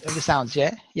entire of the sounds,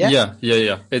 yeah? Yeah.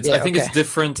 I think it's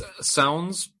different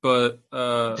sounds, but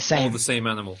all the same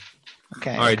animal.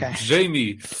 Okay. All right,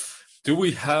 Jamie, do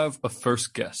we have a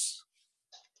first guess?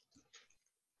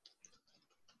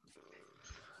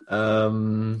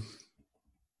 Let's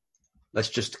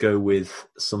just go with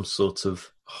some sort of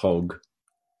hog.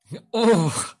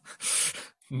 Oh,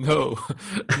 no,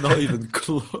 not even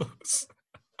close.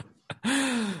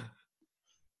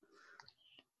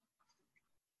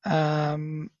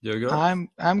 I'm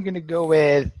gonna go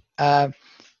with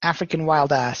African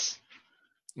wild ass.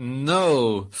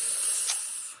 No.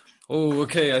 Oh,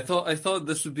 okay. I thought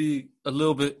this would be a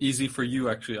little bit easy for you.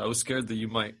 Actually, I was scared that you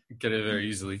might get it very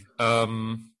easily.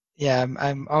 Yeah,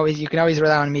 I'm always. You can always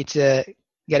rely on me to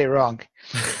get it wrong.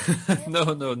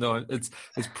 No. It's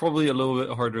probably a little bit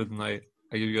harder than I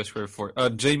give you guys credit for.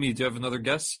 Jamie, do you have another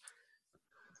guess?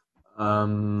 A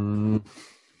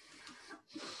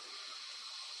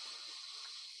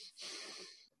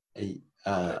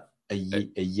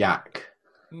yak.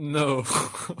 No.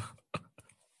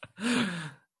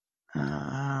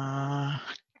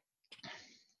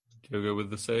 You'll go with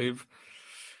the save.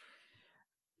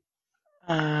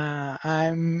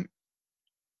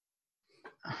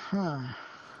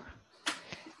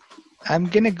 I'm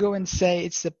gonna go and say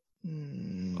it's a.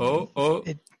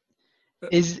 It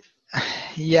is.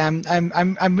 Yeah,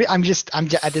 I'm just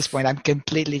at this point. I'm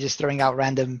completely just throwing out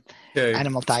random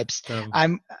animal types.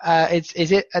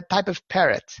 Is it a type of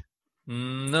parrot?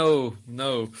 No.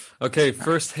 Okay,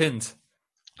 first hint.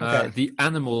 Okay. The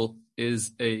animal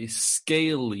is a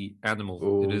scaly animal.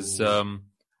 Ooh. It is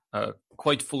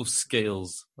quite full of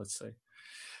scales, let's say.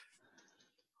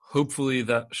 Hopefully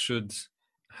that should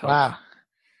help. Wow.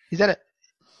 Is that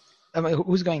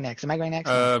who's going next? Am I going next?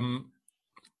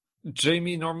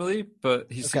 Jamie normally,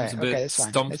 but he seems a bit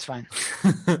stumped. That's fine.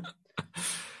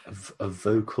 A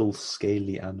vocal,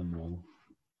 scaly animal.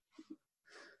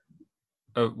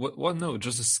 What? No,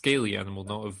 just a scaly animal,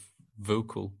 not a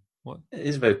vocal. What? It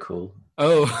is vocal.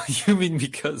 Oh, you mean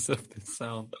because of the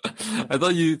sound? I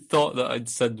thought you thought that I'd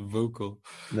said vocal.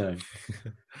 No.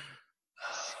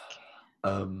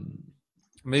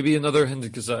 Maybe another hint,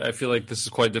 because I feel like this is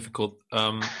quite difficult.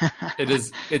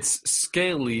 It's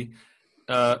scaly,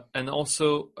 and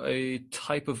also a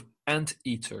type of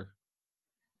anteater.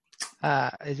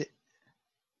 Is it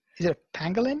a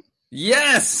pangolin?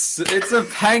 Yes, it's a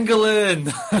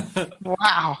pangolin.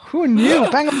 Wow, who knew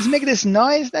pangolins make this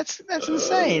noise? That's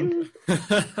insane.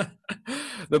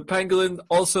 The pangolin,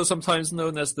 also sometimes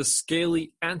known as the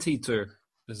scaly anteater,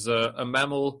 is a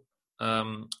mammal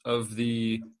of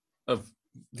the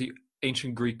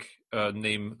ancient Greek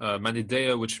name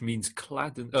Manidea, which means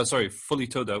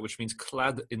Pholytoda, which means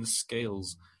clad in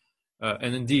scales.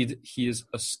 And indeed, he is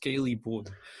a scaly boar.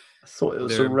 I thought it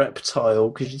was a reptile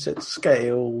because you said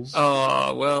scales.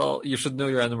 Oh, well, you should know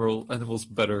your animals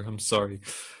better. I'm sorry.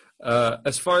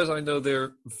 As far as I know,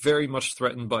 they're very much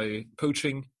threatened by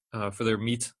poaching for their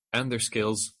meat and their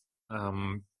scales.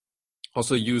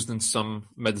 Also used in some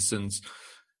medicines.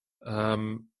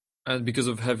 And because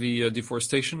of heavy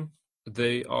deforestation,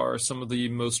 they are some of the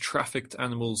most trafficked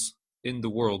animals in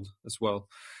the world as well.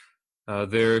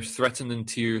 They're threatened in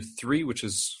Tier 3, which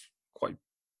is quite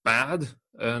bad,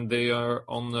 and they are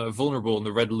vulnerable on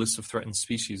the red list of threatened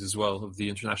species as well of the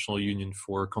International Union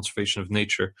for Conservation of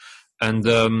Nature. And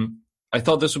I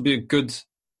thought this would be a good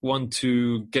one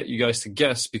to get you guys to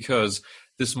guess, because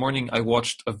this morning I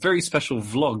watched a very special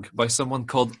vlog by someone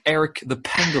called Eric the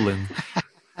Pangolin,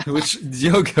 which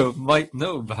Diogo might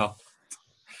know about.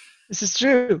 This is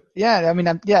true. Yeah, I mean,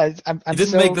 I'm he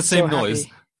didn't make the same noise.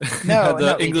 No,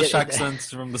 the English accent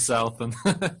from the south, and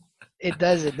it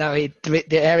doesn't. No, the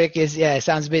Eric is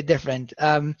sounds a bit different.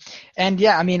 And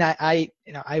yeah, I mean, I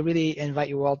really invite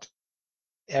you all to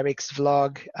Eric's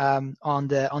vlog on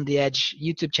the Edge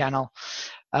YouTube channel.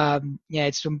 Yeah,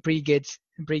 it's some pretty good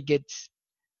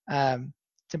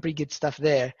stuff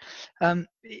there.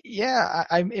 Yeah,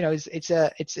 it's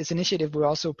an initiative we're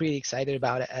also pretty excited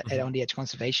about at On the Edge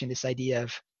Conservation. This idea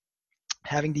of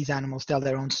having these animals tell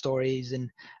their own stories and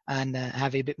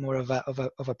have a bit more of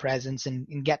a presence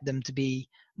and get them to be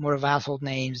more of household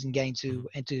names and getting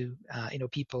into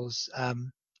people's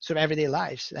sort of everyday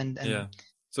lives. And yeah.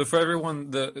 So for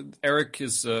everyone, Eric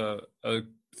is a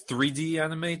 3D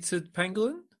animated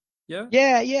pangolin.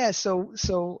 Yeah. So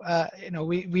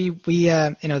we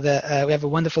have a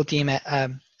wonderful team at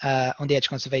On the Edge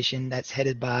Conservation that's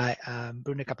headed by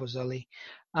Bruno Capozoli,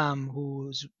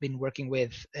 who's been working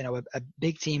with a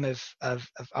big team of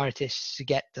artists to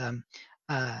get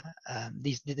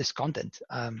this content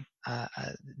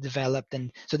developed.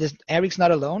 And so Eric's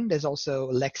not alone. There's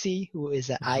also Lexi, who is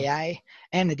an II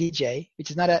and a DJ, which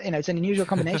is not it's an unusual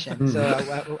combination.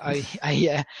 So I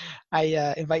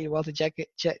invite you all to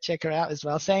check her out as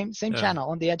well. Same channel,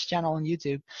 On the Edge channel on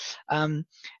YouTube.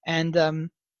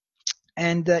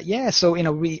 So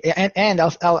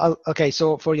I'll okay.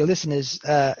 So for your listeners,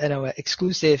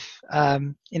 exclusive,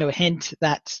 hint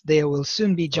that they will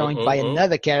soon be joined by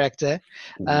another character.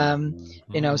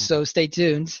 So stay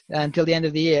tuned until the end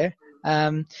of the year.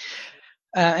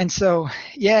 And so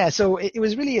so it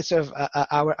was really a sort of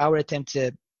our attempt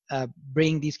to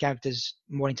bring these characters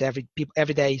more into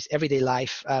everyday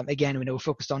life. Again, we're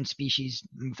focused on species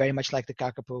very much like the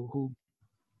kakapo, who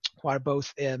are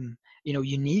both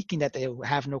unique in that they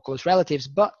have no close relatives,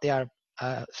 but they are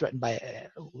threatened by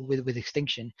with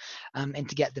extinction, and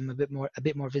to get them a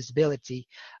bit more visibility.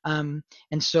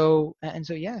 So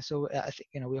I think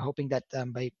we're hoping that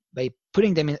by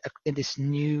putting them in this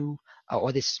new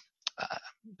or this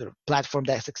sort of platform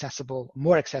that's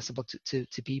more accessible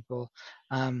to people,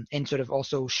 and sort of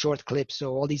also short clips.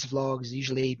 So all these vlogs,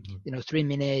 usually 3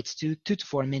 minutes, 2 to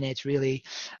 4 minutes, really.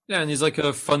 Yeah, and he's like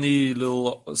a funny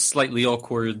little, slightly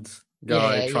awkward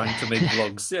guy Yeah, trying to make yeah.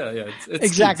 vlogs. Yeah, it's cute.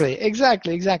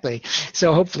 Exactly.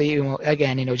 So hopefully,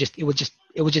 again, it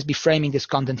will just be framing this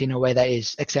content in a way that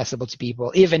is accessible to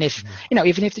people, even if Mhm.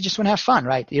 even if they just want to have fun,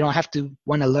 right? You don't have to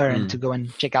want to learn to Mm. go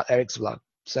and check out Eric's vlog.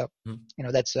 So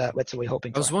Mhm. that's what we're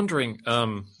hoping I was for. wondering,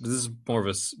 this is more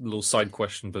of a little side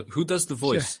question, but who does the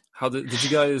Sure. voice? How did you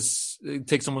guys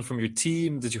take someone from your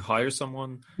team? Did you hire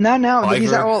someone? No.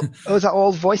 Fiverr? Those are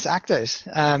all voice actors.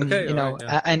 Okay, all right,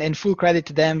 yeah. And full credit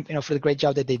to them, for the great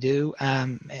job that they do. Yeah,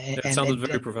 it And sounded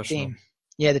very and the professional. team,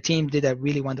 yeah, the team did a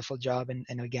really wonderful job.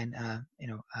 And again,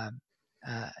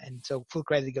 and so full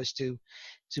credit goes to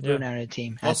Yeah, Bruno and the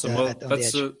team awesome. Well, on the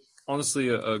that's edge. honestly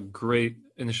a great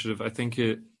initiative. I think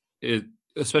it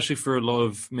especially for a lot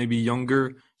of maybe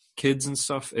younger kids and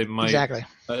stuff, it might Exactly.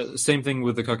 same thing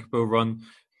with the Kakapo run.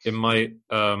 It might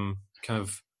kind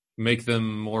of make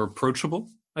them more approachable.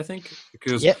 I think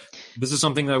because Yep. this is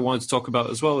something that I wanted to talk about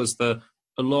as well. Is that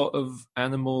a lot of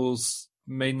animals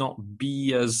may not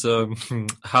be as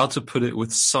how to put it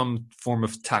with some form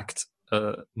of tact,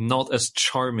 not as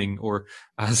charming or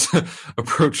as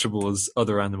approachable as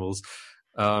other animals.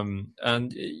 And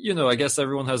I guess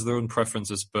everyone has their own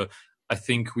preferences, but I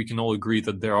think we can all agree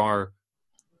that there are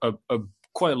a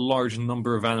quite a large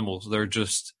number of animals that are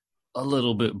just a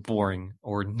little bit boring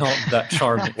or not that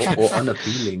charming Or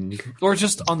unappealing. or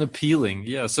just unappealing.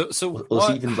 Yeah. So Or it's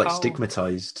what? even like How?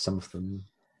 stigmatized, some of them.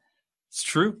 It's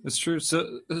true. It's true.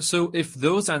 So if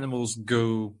those animals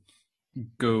go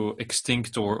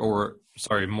extinct or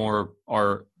sorry, more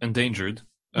are endangered,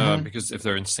 Mm-hmm. because if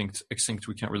they're extinct,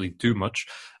 we can't really do much.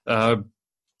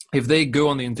 If they go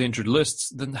on the endangered lists,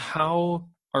 then how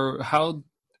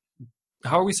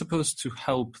are we supposed to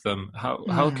help them?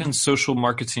 How can social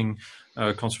marketing,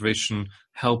 conservation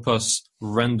help us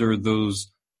render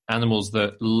those animals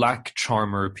that lack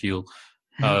charm or appeal,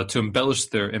 to embellish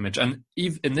their image? And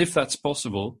if that's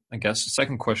possible, I guess the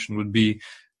second question would be,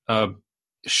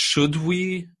 should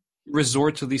we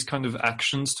resort to these kind of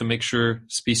actions to make sure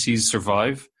species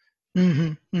survive?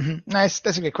 Nice.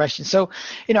 That's a good question. So,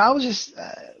 I was just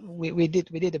we did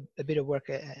a bit of work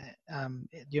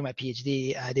during my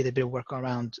PhD. I did a bit of work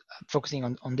around focusing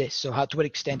on this. So, to what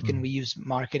extent can we use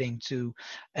marketing to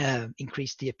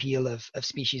increase the appeal of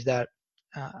species that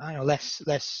I know less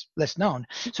known?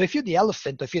 So, if you're the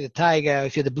elephant, or if you're the tiger, or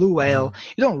if you're the blue whale,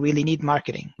 you don't really need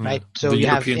marketing, Yeah. right? So The you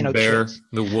have European bear, traits,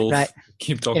 the wolf, right?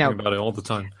 keep talking about it all the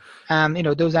time.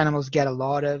 Those animals get a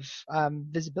lot of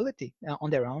visibility on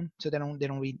their own, so they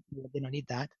don't need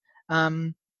that.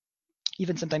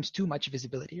 Even sometimes too much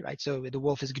visibility, right? So the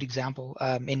wolf is a good example.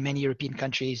 In many European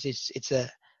countries, it's a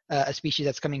species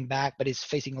that's coming back, but it's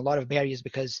facing a lot of barriers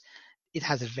because it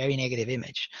has a very negative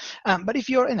image. But if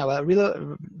you're,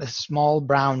 a small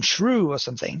brown shrew or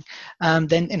something,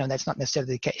 then that's not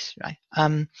necessarily the case, right?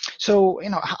 So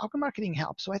how can marketing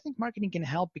help? So I think marketing can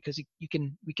help because we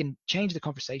can change the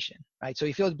conversation, right? So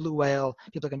if you're the blue whale,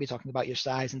 people are going to be talking about your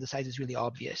size, and the size is really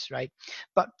obvious, right?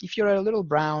 But if you're a little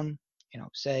brown,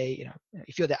 say,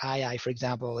 if you're the ii, for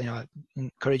example, I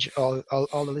encourage all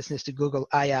the listeners to Google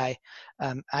ii,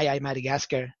 ii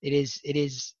Madagascar. It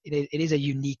is a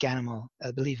unique animal,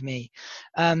 believe me.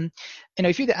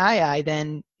 If you're the ii,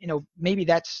 then maybe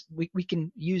we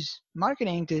can use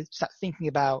marketing to start thinking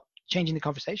about changing the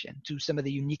conversation to some of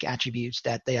the unique attributes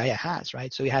that the aya has,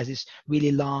 right? So it has this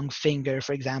really long finger,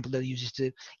 for example, that it uses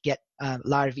to get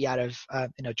larvae out of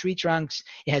tree trunks.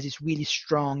 It has these really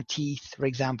strong teeth, for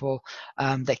example,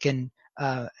 that can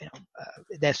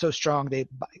they're so strong they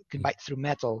can bite through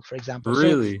metal, for example.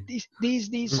 Really? So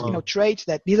these Wow. traits,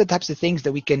 that these are the types of things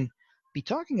that we can be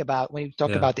talking about when we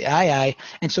talk about the ii,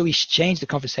 and so we should change the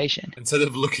conversation instead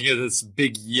of looking at its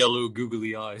big yellow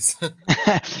googly eyes.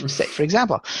 say, for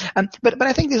example. But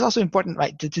I think it's also important,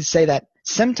 right, to say that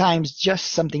sometimes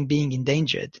just something being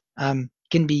endangered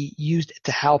can be used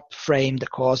to help frame the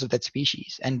cause of that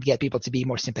species and get people to be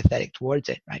more sympathetic towards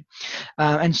it, right?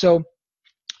 And so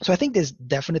I think there's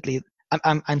definitely,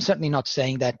 I'm certainly not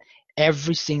saying that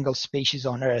every single species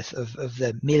on Earth of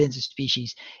the millions of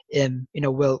species,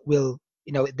 will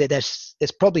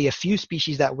there's probably a few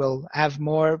species that will have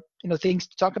more things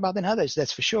to talk about than others,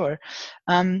 that's for sure.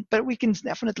 But we can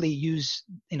definitely use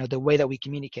the way that we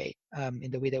communicate, in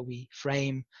the way that we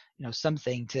frame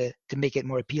something to make it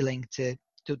more appealing to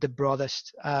the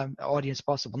broadest audience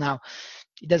possible. Now,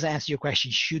 it doesn't answer your question,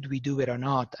 should we do it or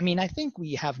not? I mean, I think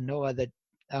we have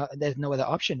there's no other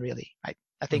option, really, right?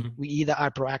 I think we either are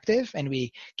proactive and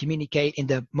we communicate in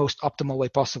the most optimal way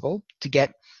possible to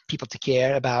get people to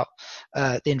care about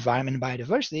the environment and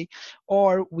biodiversity,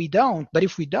 or we don't. But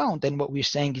if we don't, then what we're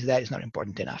saying is that it's not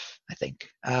important enough, I think,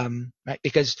 right?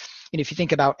 Because if you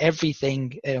think about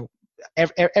everything,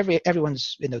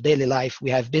 everyone's daily life. We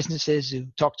have businesses who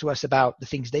talk to us about the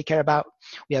things they care about.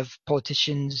 We have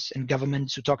politicians and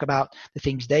governments who talk about the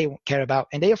things they care about,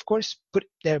 and they of course put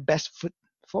their best foot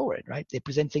forward, right? They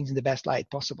present things in the best light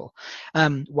possible.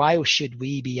 Why should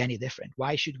we be any different?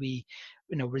 Why should we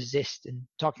resist in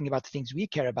talking about the things we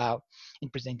care about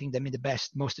and presenting them in the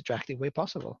best, most attractive way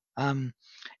possible?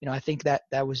 I think that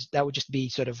would just be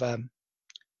sort of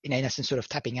in essence sort of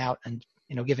tapping out and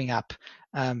giving up,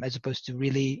 as opposed to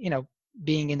really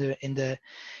being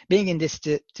in this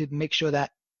to make sure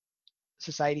that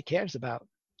society cares about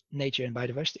nature and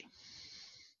biodiversity.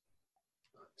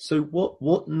 So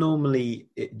what normally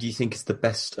do you think is the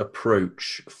best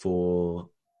approach for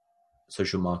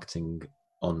social marketing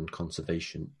on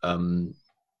conservation?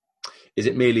 Is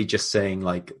it merely just saying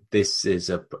like this is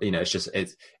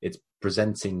it's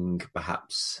presenting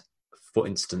perhaps, for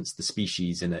instance, the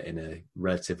species in a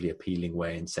relatively appealing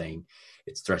way and saying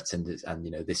it's threatened and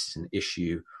this is an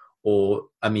issue? Or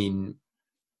I mean,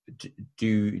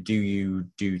 do you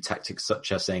do tactics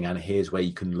such as saying, and here's where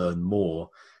you can learn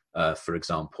more, for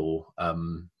example?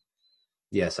 So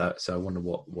I wonder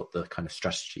what the kind of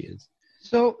strategy is.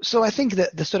 So I think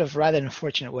that the sort of rather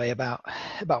unfortunate way about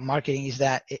marketing is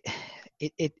that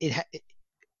it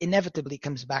inevitably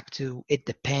comes back to, it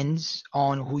depends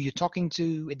on who you're talking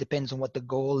to. It depends on what the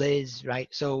goal is, right?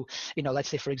 So, let's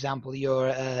say, for example, you're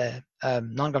a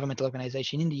non-governmental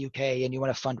organization in the UK and you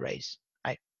want to fundraise,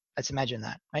 right? Let's imagine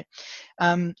that, right?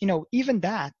 Even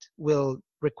that will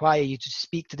require you to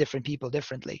speak to different people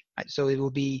differently, right? So there'll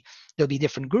be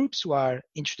different groups who are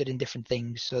interested in different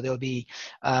things. So there'll be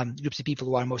groups of people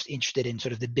who are most interested in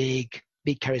sort of the big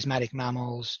charismatic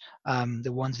mammals,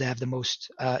 the ones that have the most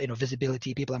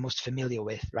visibility, people are most familiar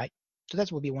with, right? So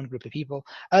that will be one group of people.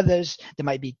 Others, there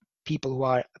might be people who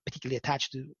are particularly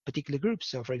attached to particular groups.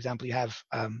 So for example, you have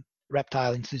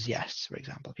reptile enthusiasts, for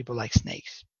example, people like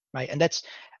snakes, right? And that's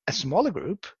a smaller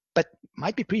group, but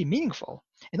might be pretty meaningful.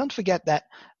 And don't forget that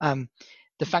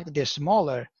the fact that they're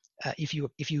smaller, if you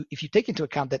take into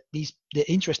account that the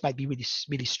interest might be really,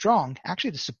 really strong,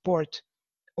 actually the support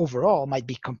overall might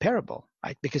be comparable,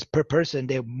 right? Because per person,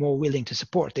 they're more willing to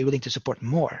support. They're willing to support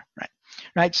more,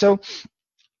 right? So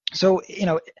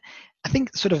I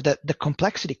think sort of the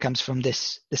complexity comes from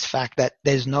this fact that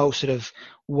there's no sort of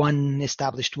one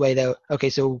established way that, okay,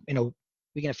 so we're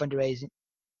going to fundraise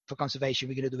for conservation,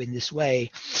 we're going to do it in this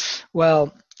way.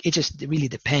 Well, it just really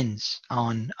depends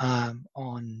on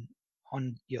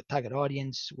your target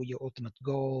audience, with your ultimate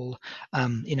goal,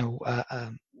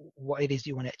 what it is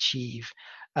you want to achieve.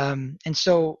 And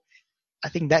so I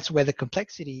think that's where the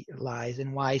complexity lies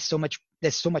and why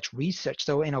there's so much research.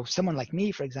 So, someone like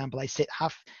me, for example, I sit a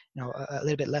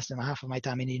little bit less than half of my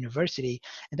time in the university.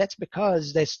 And that's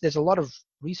because there's a lot of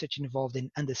research involved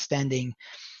in understanding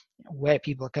where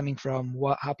people are coming from,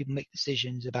 how people make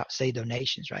decisions about, say,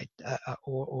 donations, right,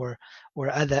 or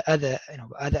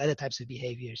other types of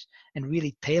behaviors, and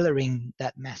really tailoring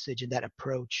that message and that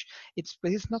approach. It's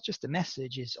not just the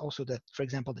message; it's also for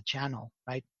example, the channel,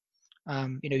 right?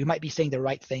 You might be saying the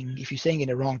right thing. If you're saying in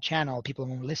the wrong channel, people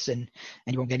won't listen,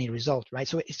 and you won't get any result, right?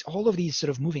 So it's all of these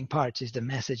sort of moving parts. Is the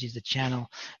message, is the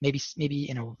channel. Maybe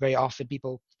very often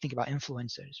people think about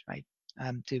influencers, right?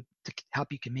 To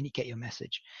help you communicate your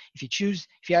message. If you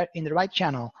are in the right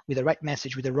channel with the right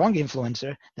message with the wrong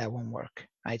influencer, that won't work,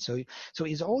 right? So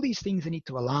it's all these things that need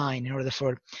to align in order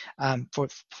for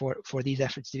these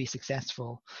efforts to be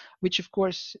successful. Which of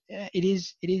course it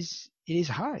is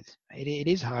hard. It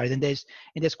is hard, and there's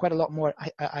quite a lot more.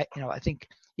 I think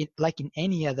like in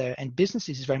any other, and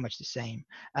businesses is very much the same.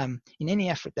 In any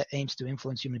effort that aims to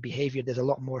influence human behavior, there's a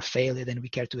lot more failure than we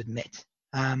care to admit.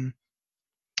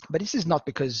 But this is not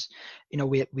because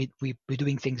we're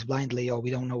doing things blindly or we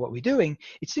don't know what we're doing.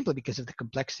 It's simply because of the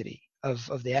complexity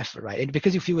of the effort, right? And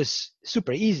because if it was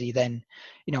super easy, then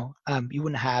you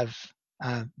wouldn't have,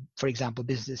 for example,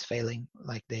 businesses failing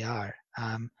like they are.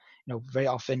 Very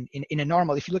often in a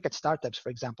normal, if you look at startups, for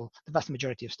example, the vast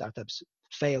majority of startups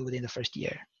fail within the first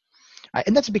year, right?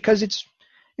 And that's because it's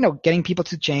getting people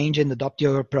to change and adopt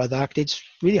your product, it's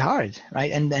really hard,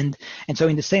 right? And so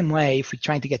in the same way, if we're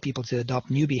trying to get people to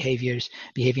adopt new behaviors,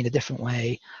 behaving in a different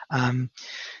way,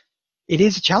 it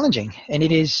is challenging, and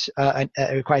it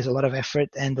it requires a lot of effort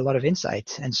and a lot of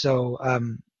insight. And so,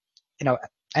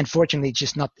 unfortunately, it's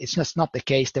just not the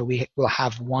case that we will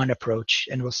have one approach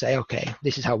and we'll say, okay,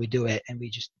 this is how we do it, and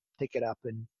we just pick it up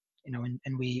and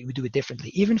we do it differently,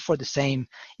 even for the same,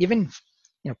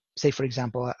 say for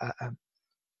example,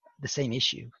 the same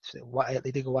issue. So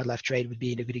illegal wildlife trade would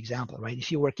be a good example, right?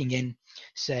 If you're working in,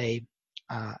 say,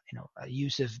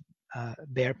 use of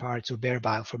bear parts or bear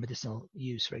bile for medicinal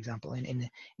use, for example. In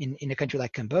a country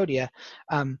like Cambodia,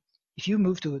 if you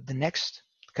move to the next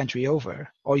country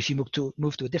over, or if you move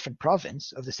to a different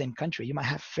province of the same country, you might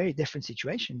have a very different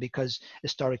situation, because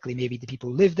historically maybe the people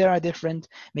who live there are different,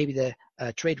 maybe the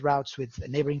trade routes with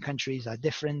neighboring countries are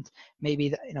different,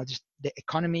 maybe just the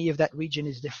economy of that region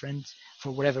is different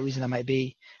for whatever reason that might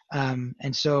be,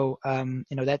 and so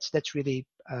that's really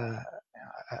a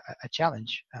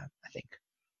challenge, I think.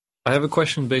 I have a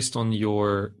question based on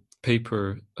your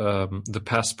paper, The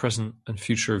Past, Present, and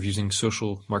Future of Using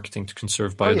Social Marketing to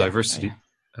Conserve Biodiversity. Oh, yeah.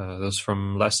 That was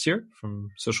from last year,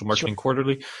 from Social Marketing Sure.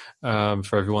 Quarterly,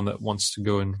 for everyone that wants to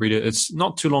go and read it. It's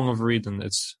not too long of a read, and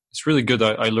it's really good.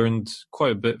 I learned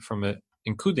quite a bit from it,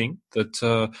 including that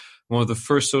one of the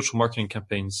first social marketing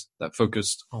campaigns that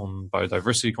focused on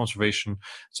biodiversity conservation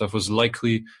stuff was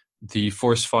likely the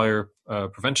forest fire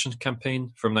prevention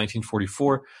campaign from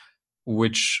 1944,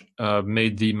 which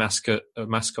made the mascot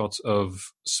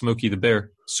of Smokey the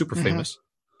Bear super famous.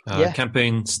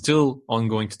 Campaign still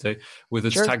ongoing today, with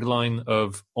its tagline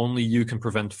of "Only you can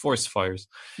prevent forest fires."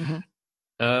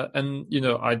 And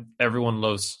everyone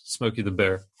loves Smokey the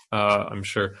Bear. I'm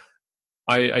sure.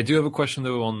 I do have a question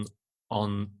though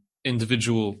on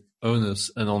individual onus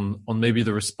and on maybe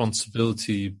the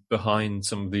responsibility behind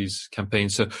some of these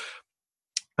campaigns. So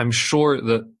I'm sure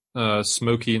that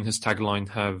Smokey and his tagline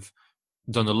have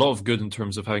done a lot of good in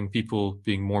terms of having people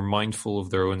being more mindful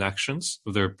of their own actions,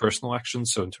 of their personal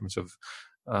actions. So in terms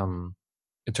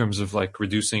of like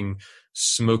reducing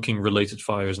smoking related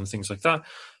fires and things like that.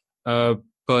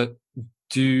 But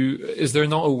is there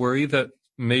not a worry that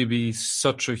maybe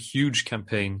such a huge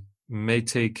campaign may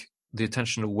take the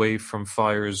attention away from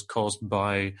fires caused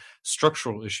by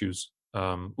structural issues?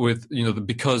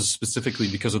 Specifically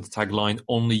because of the tagline,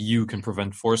 "Only you can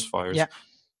prevent forest fires." Yeah.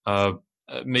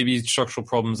 Maybe structural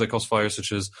problems that cause fires,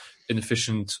 such as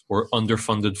inefficient or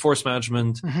underfunded forest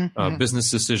management,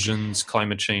 business decisions,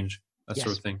 climate change, that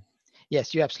sort of thing.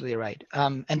 Yes, you're absolutely right.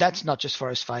 And that's not just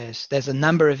forest fires. There's a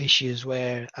number of issues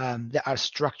where there are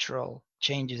structural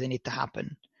changes that need to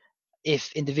happen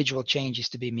if individual change is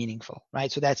to be meaningful,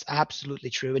 right? So that's absolutely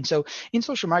true. And so in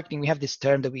social marketing, we have this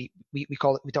term that we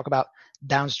talk about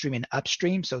downstream and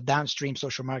upstream. So downstream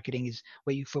social marketing is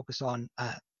where you focus on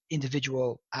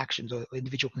individual actions, or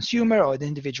individual consumer, or the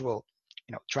individual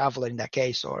traveler in that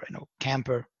case, or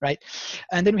camper, right?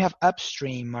 And then we have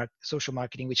upstream social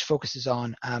marketing, which focuses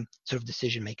on sort of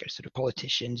decision makers, sort of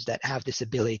politicians that have this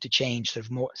ability to change sort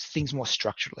of more things more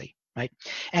structurally, right?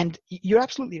 And you're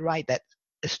absolutely right that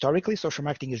historically social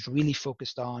marketing is really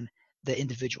focused on the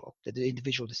individual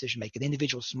decision maker, the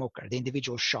individual smoker, the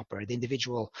individual shopper, the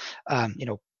individual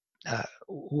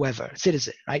whoever,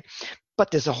 citizen, right? But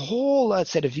there's a whole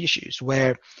set of issues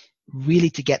where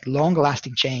really to get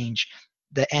long-lasting change,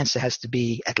 the answer has to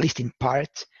be, at least in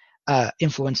part,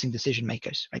 influencing decision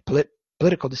makers, right?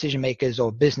 Political decision makers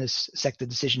or business sector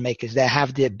decision makers that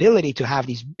have the ability to have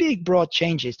these big, broad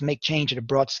changes, to make change at a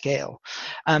broad scale.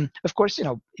 Of course,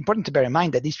 important to bear in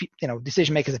mind that these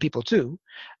decision makers are people too,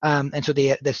 and so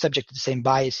they're subject to the same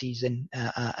biases and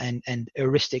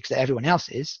heuristics that everyone else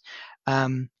is.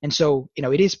 And so,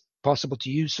 it is possible to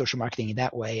use social marketing in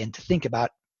that way and to think about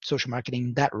social marketing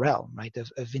in that realm, right,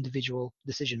 of individual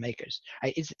decision makers.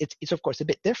 Right? It's of course a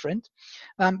bit different,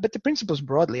 but the principles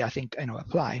broadly, I think,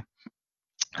 apply.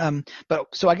 But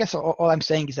so I guess all I'm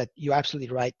saying is that you're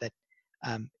absolutely right that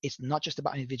it's not just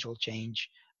about individual change.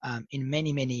 In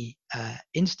many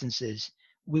instances,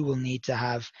 we will need to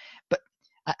have, but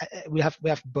we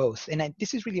have both, and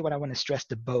this is really what I want to stress: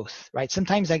 the both, right?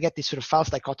 Sometimes I get this sort of false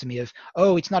dichotomy of,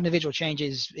 it's not individual change,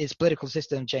 is political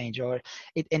system change, or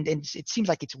it seems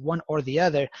like it's one or the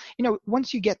other.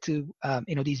 Once you get to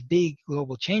these big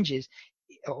global changes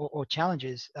or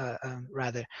challenges,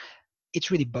 rather,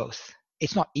 it's really both.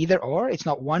 It's not either or, it's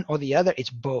not one or the other, it's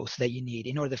both that you need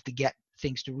in order to get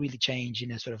things to really change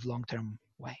in a sort of long-term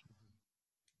way.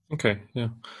 Okay, yeah.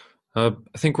 I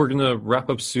think we're going to wrap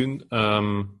up soon.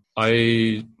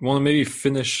 I want to maybe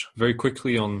finish very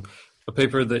quickly on a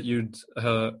paper that you'd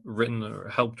written or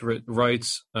helped write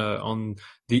on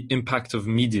the impact of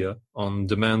media on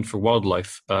demand for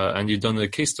wildlife. And you've done a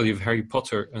case study of Harry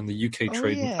Potter and the UK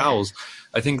trade in owls.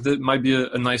 I think that might be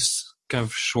a nice kind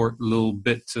of short little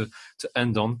bit to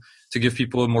end on, to give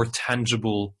people a more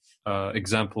tangible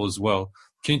example as well.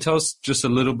 Can you tell us just a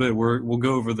little bit? We'll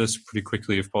go over this pretty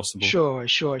quickly if possible. Sure,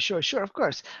 of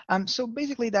course. So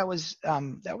basically that was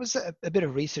a bit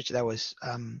of research that was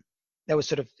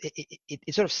sort of,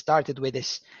 it sort of started with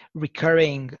this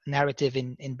recurring narrative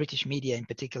in British media in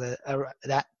particular,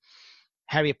 that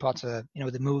Harry Potter,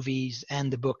 the movies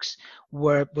and the books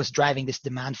was driving this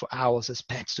demand for owls as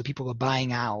pets. So people were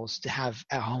buying owls to have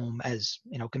at home as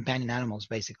companion animals,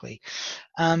 basically.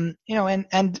 And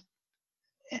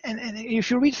if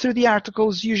you read through the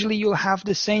articles, usually you'll have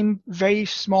the same very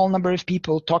small number of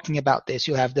people talking about this.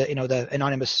 You'll have the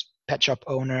anonymous pet shop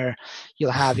owner.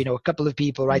 You'll have a couple of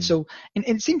people, right? So and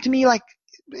it seemed to me like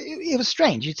it was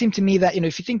strange. It seemed to me that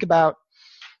if you think about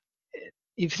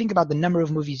the number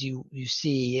of movies you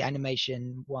see,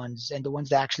 animation ones, and the ones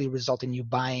that actually result in you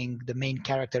buying the main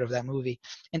character of that movie,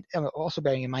 and also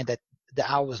bearing in mind that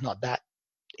the owl was not that.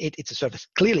 It's a sort of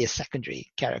clearly a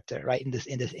secondary character, right, in the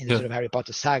sort of Harry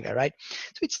Potter saga, right?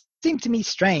 So it seemed to me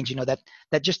strange, that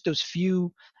just those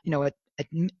few, at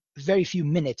very few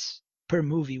minutes per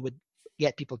movie would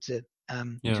get people to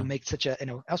make such a,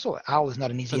 also owl is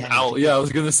not an easy animal. Owl, I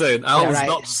was gonna say an owl is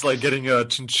not just like getting a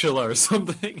chinchilla or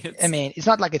something. It's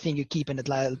not like a thing you keep in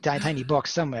a tiny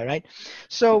box somewhere, right?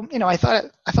 So I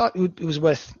thought it was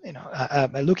worth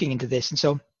looking into this, and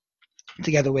so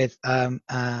together with a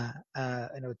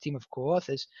team of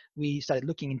co-authors, we started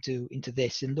looking into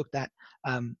this and looked at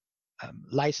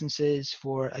licenses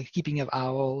for keeping of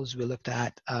owls. We looked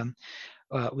at the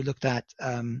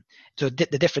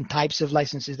different types of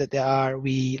licenses that there are.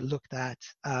 We looked at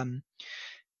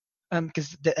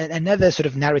because another sort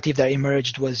of narrative that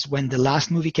emerged was when the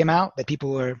last movie came out that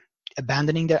people were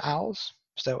abandoning their owls.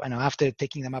 So after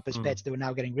taking them up as pets, they were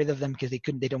now getting rid of them because they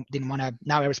didn't want to.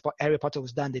 Now Harry Potter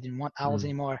was done, they didn't want owls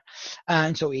anymore,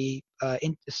 and so we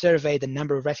surveyed the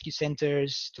number of rescue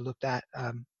centers to look at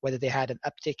whether they had an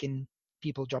uptick in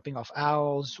people dropping off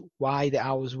owls, why the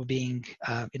owls were being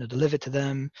delivered to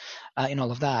them, and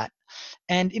all of that,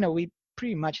 and we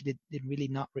pretty much did really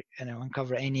not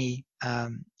uncover any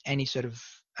sort of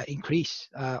increase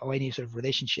or any sort of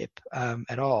relationship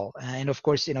at all. And of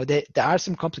course, there are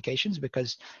some complications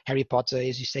because Harry Potter,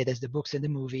 as you say, there's the books and the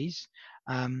movies.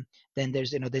 Then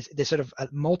there's there's sort of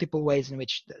multiple ways in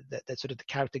which that sort of the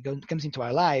character comes into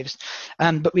our lives.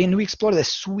 But we explored a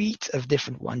suite of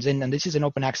different ones, and this is an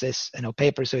open access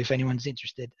paper. So if anyone's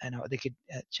interested, they could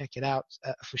check it out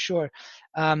for sure.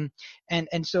 And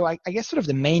so I guess sort of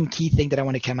the main key thing that I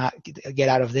want to get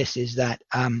out of this is that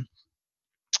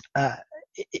I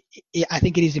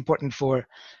think it is important for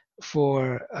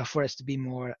us to be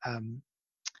more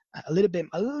a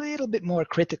little bit more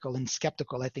critical and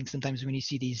skeptical. I think sometimes when you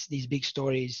see these big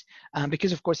stories,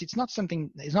 because of course it's not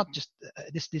just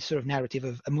this sort of narrative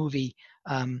of a movie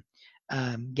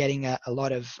getting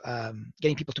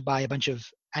getting people to buy a bunch of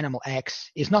Animal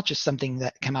X is not just something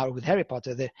that came out with Harry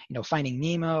Potter. Finding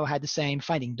Nemo had the same,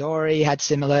 Finding Dory had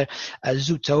similar,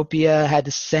 Zootopia had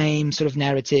the same sort of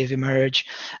narrative emerge,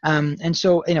 and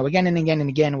so again and again and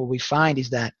again, what we find is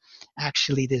that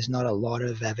actually there's not a lot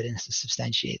of evidence to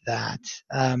substantiate that,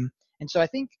 and so I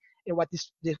think what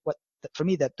for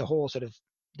me that the whole sort of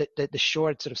the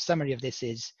short sort of summary of this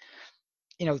is,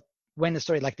 when a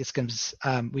story like this comes,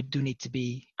 we do need to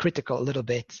be critical a little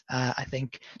bit. I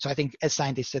think as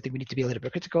scientists, I think we need to be a little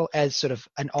bit critical. As sort of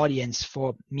an audience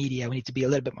for media, we need to be a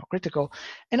little bit more critical,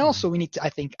 and also we need to, I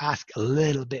think, ask a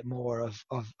little bit more of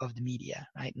the media,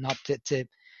 right? Not to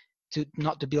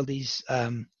build these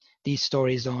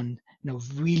stories on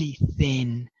really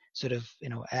thin sort of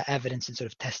evidence and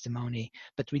sort of testimony,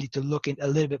 but really to look a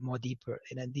little bit more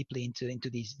deeply into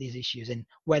these issues and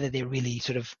whether they really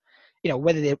sort of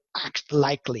whether they're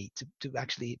likely to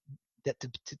actually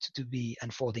to be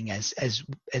unfolding as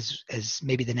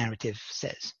maybe the narrative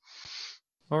says.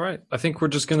 All right, I think we're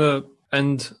just gonna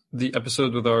end the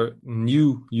episode with our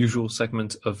new usual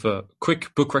segment of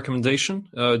quick book recommendation.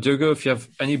 Diogo, if you have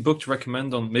any book to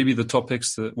recommend on maybe the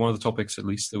topics, one of the topics at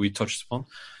least that we touched upon.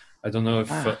 I don't know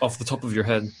if off the top of your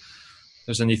head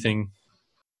there's anything.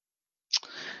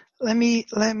 Let me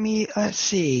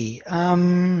see.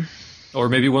 Or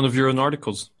maybe one of your own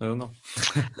articles. I don't know.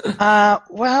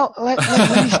 Well, let me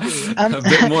see. A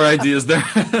bit more ideas there.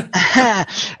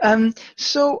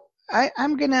 So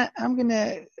I'm gonna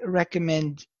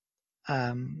recommend.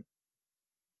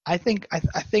 I think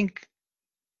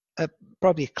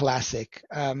probably a classic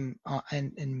in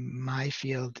my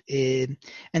field, and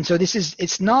so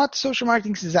it's not social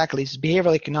marketing exactly, it's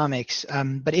behavioral economics,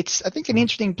 but it's, I think, an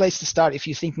interesting place to start if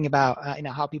you're thinking about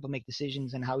how people make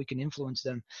decisions and how we can influence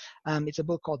them. It's a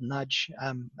book called Nudge.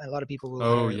 A lot of people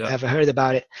will have heard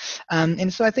about it,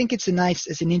 and so I think it's an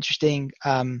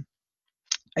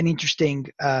interesting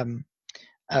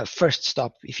first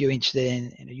stop if you're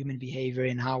interested in human behavior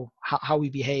and how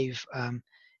we behave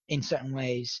in certain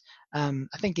ways. I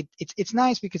think it's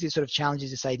nice because it sort of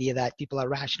challenges this idea that people are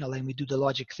rational and we do the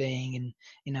logic thing, and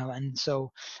and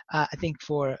so I think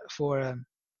for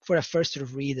a first sort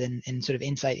of read and sort of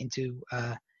insight into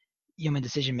human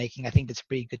decision making, I think that's a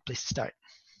pretty good place to start.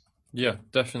 Yeah,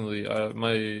 definitely.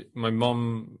 My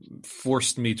mom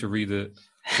forced me to read it.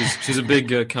 She's a big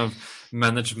kind of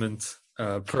management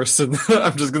person.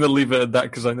 I'm just gonna leave it at that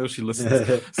because I know she listens.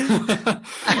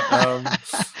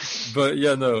 But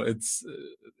yeah, no,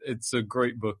 it's a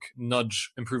great book.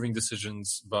 Nudge: Improving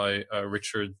Decisions by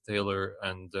Richard Thaler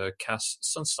and Cass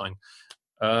Sunstein.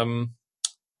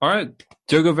 All right,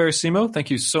 Diogo Verissimo, thank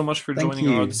you so much for joining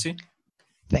our Odyssey.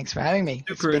 Thanks for having me.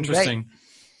 Super interesting. Great.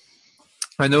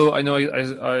 I know.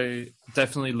 I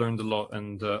definitely learned a lot,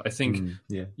 and I think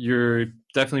you're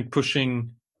definitely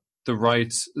pushing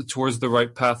towards the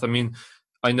right path. I mean,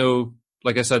 I know,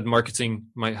 like I said, marketing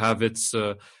might have it's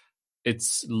a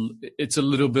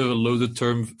little bit of a loaded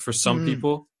term for some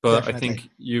people, but definitely. I think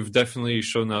you've definitely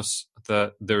shown us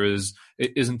that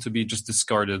it isn't to be just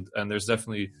discarded, and there's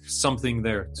definitely something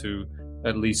there to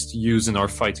at least use in our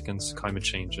fight against climate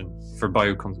change and for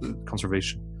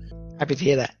bioconservation. Happy to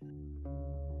hear that.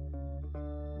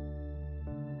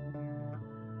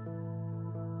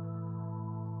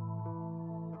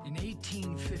 In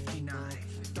 1859,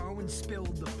 Darwin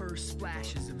spilled the first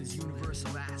splashes of his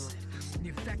universal acid. The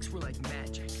effects were like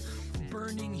magic,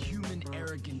 burning human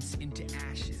arrogance into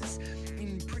ashes,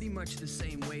 in pretty much the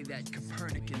same way that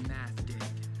Copernican math did.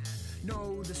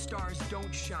 No, the stars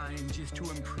don't shine just to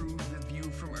improve the view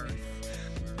from Earth.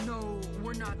 No,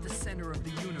 we're not the center of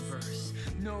the universe.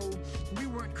 No, we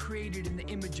weren't created in the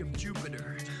image of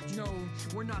Jupiter. No,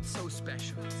 we're not so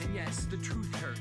special. And yes, the truth hurts.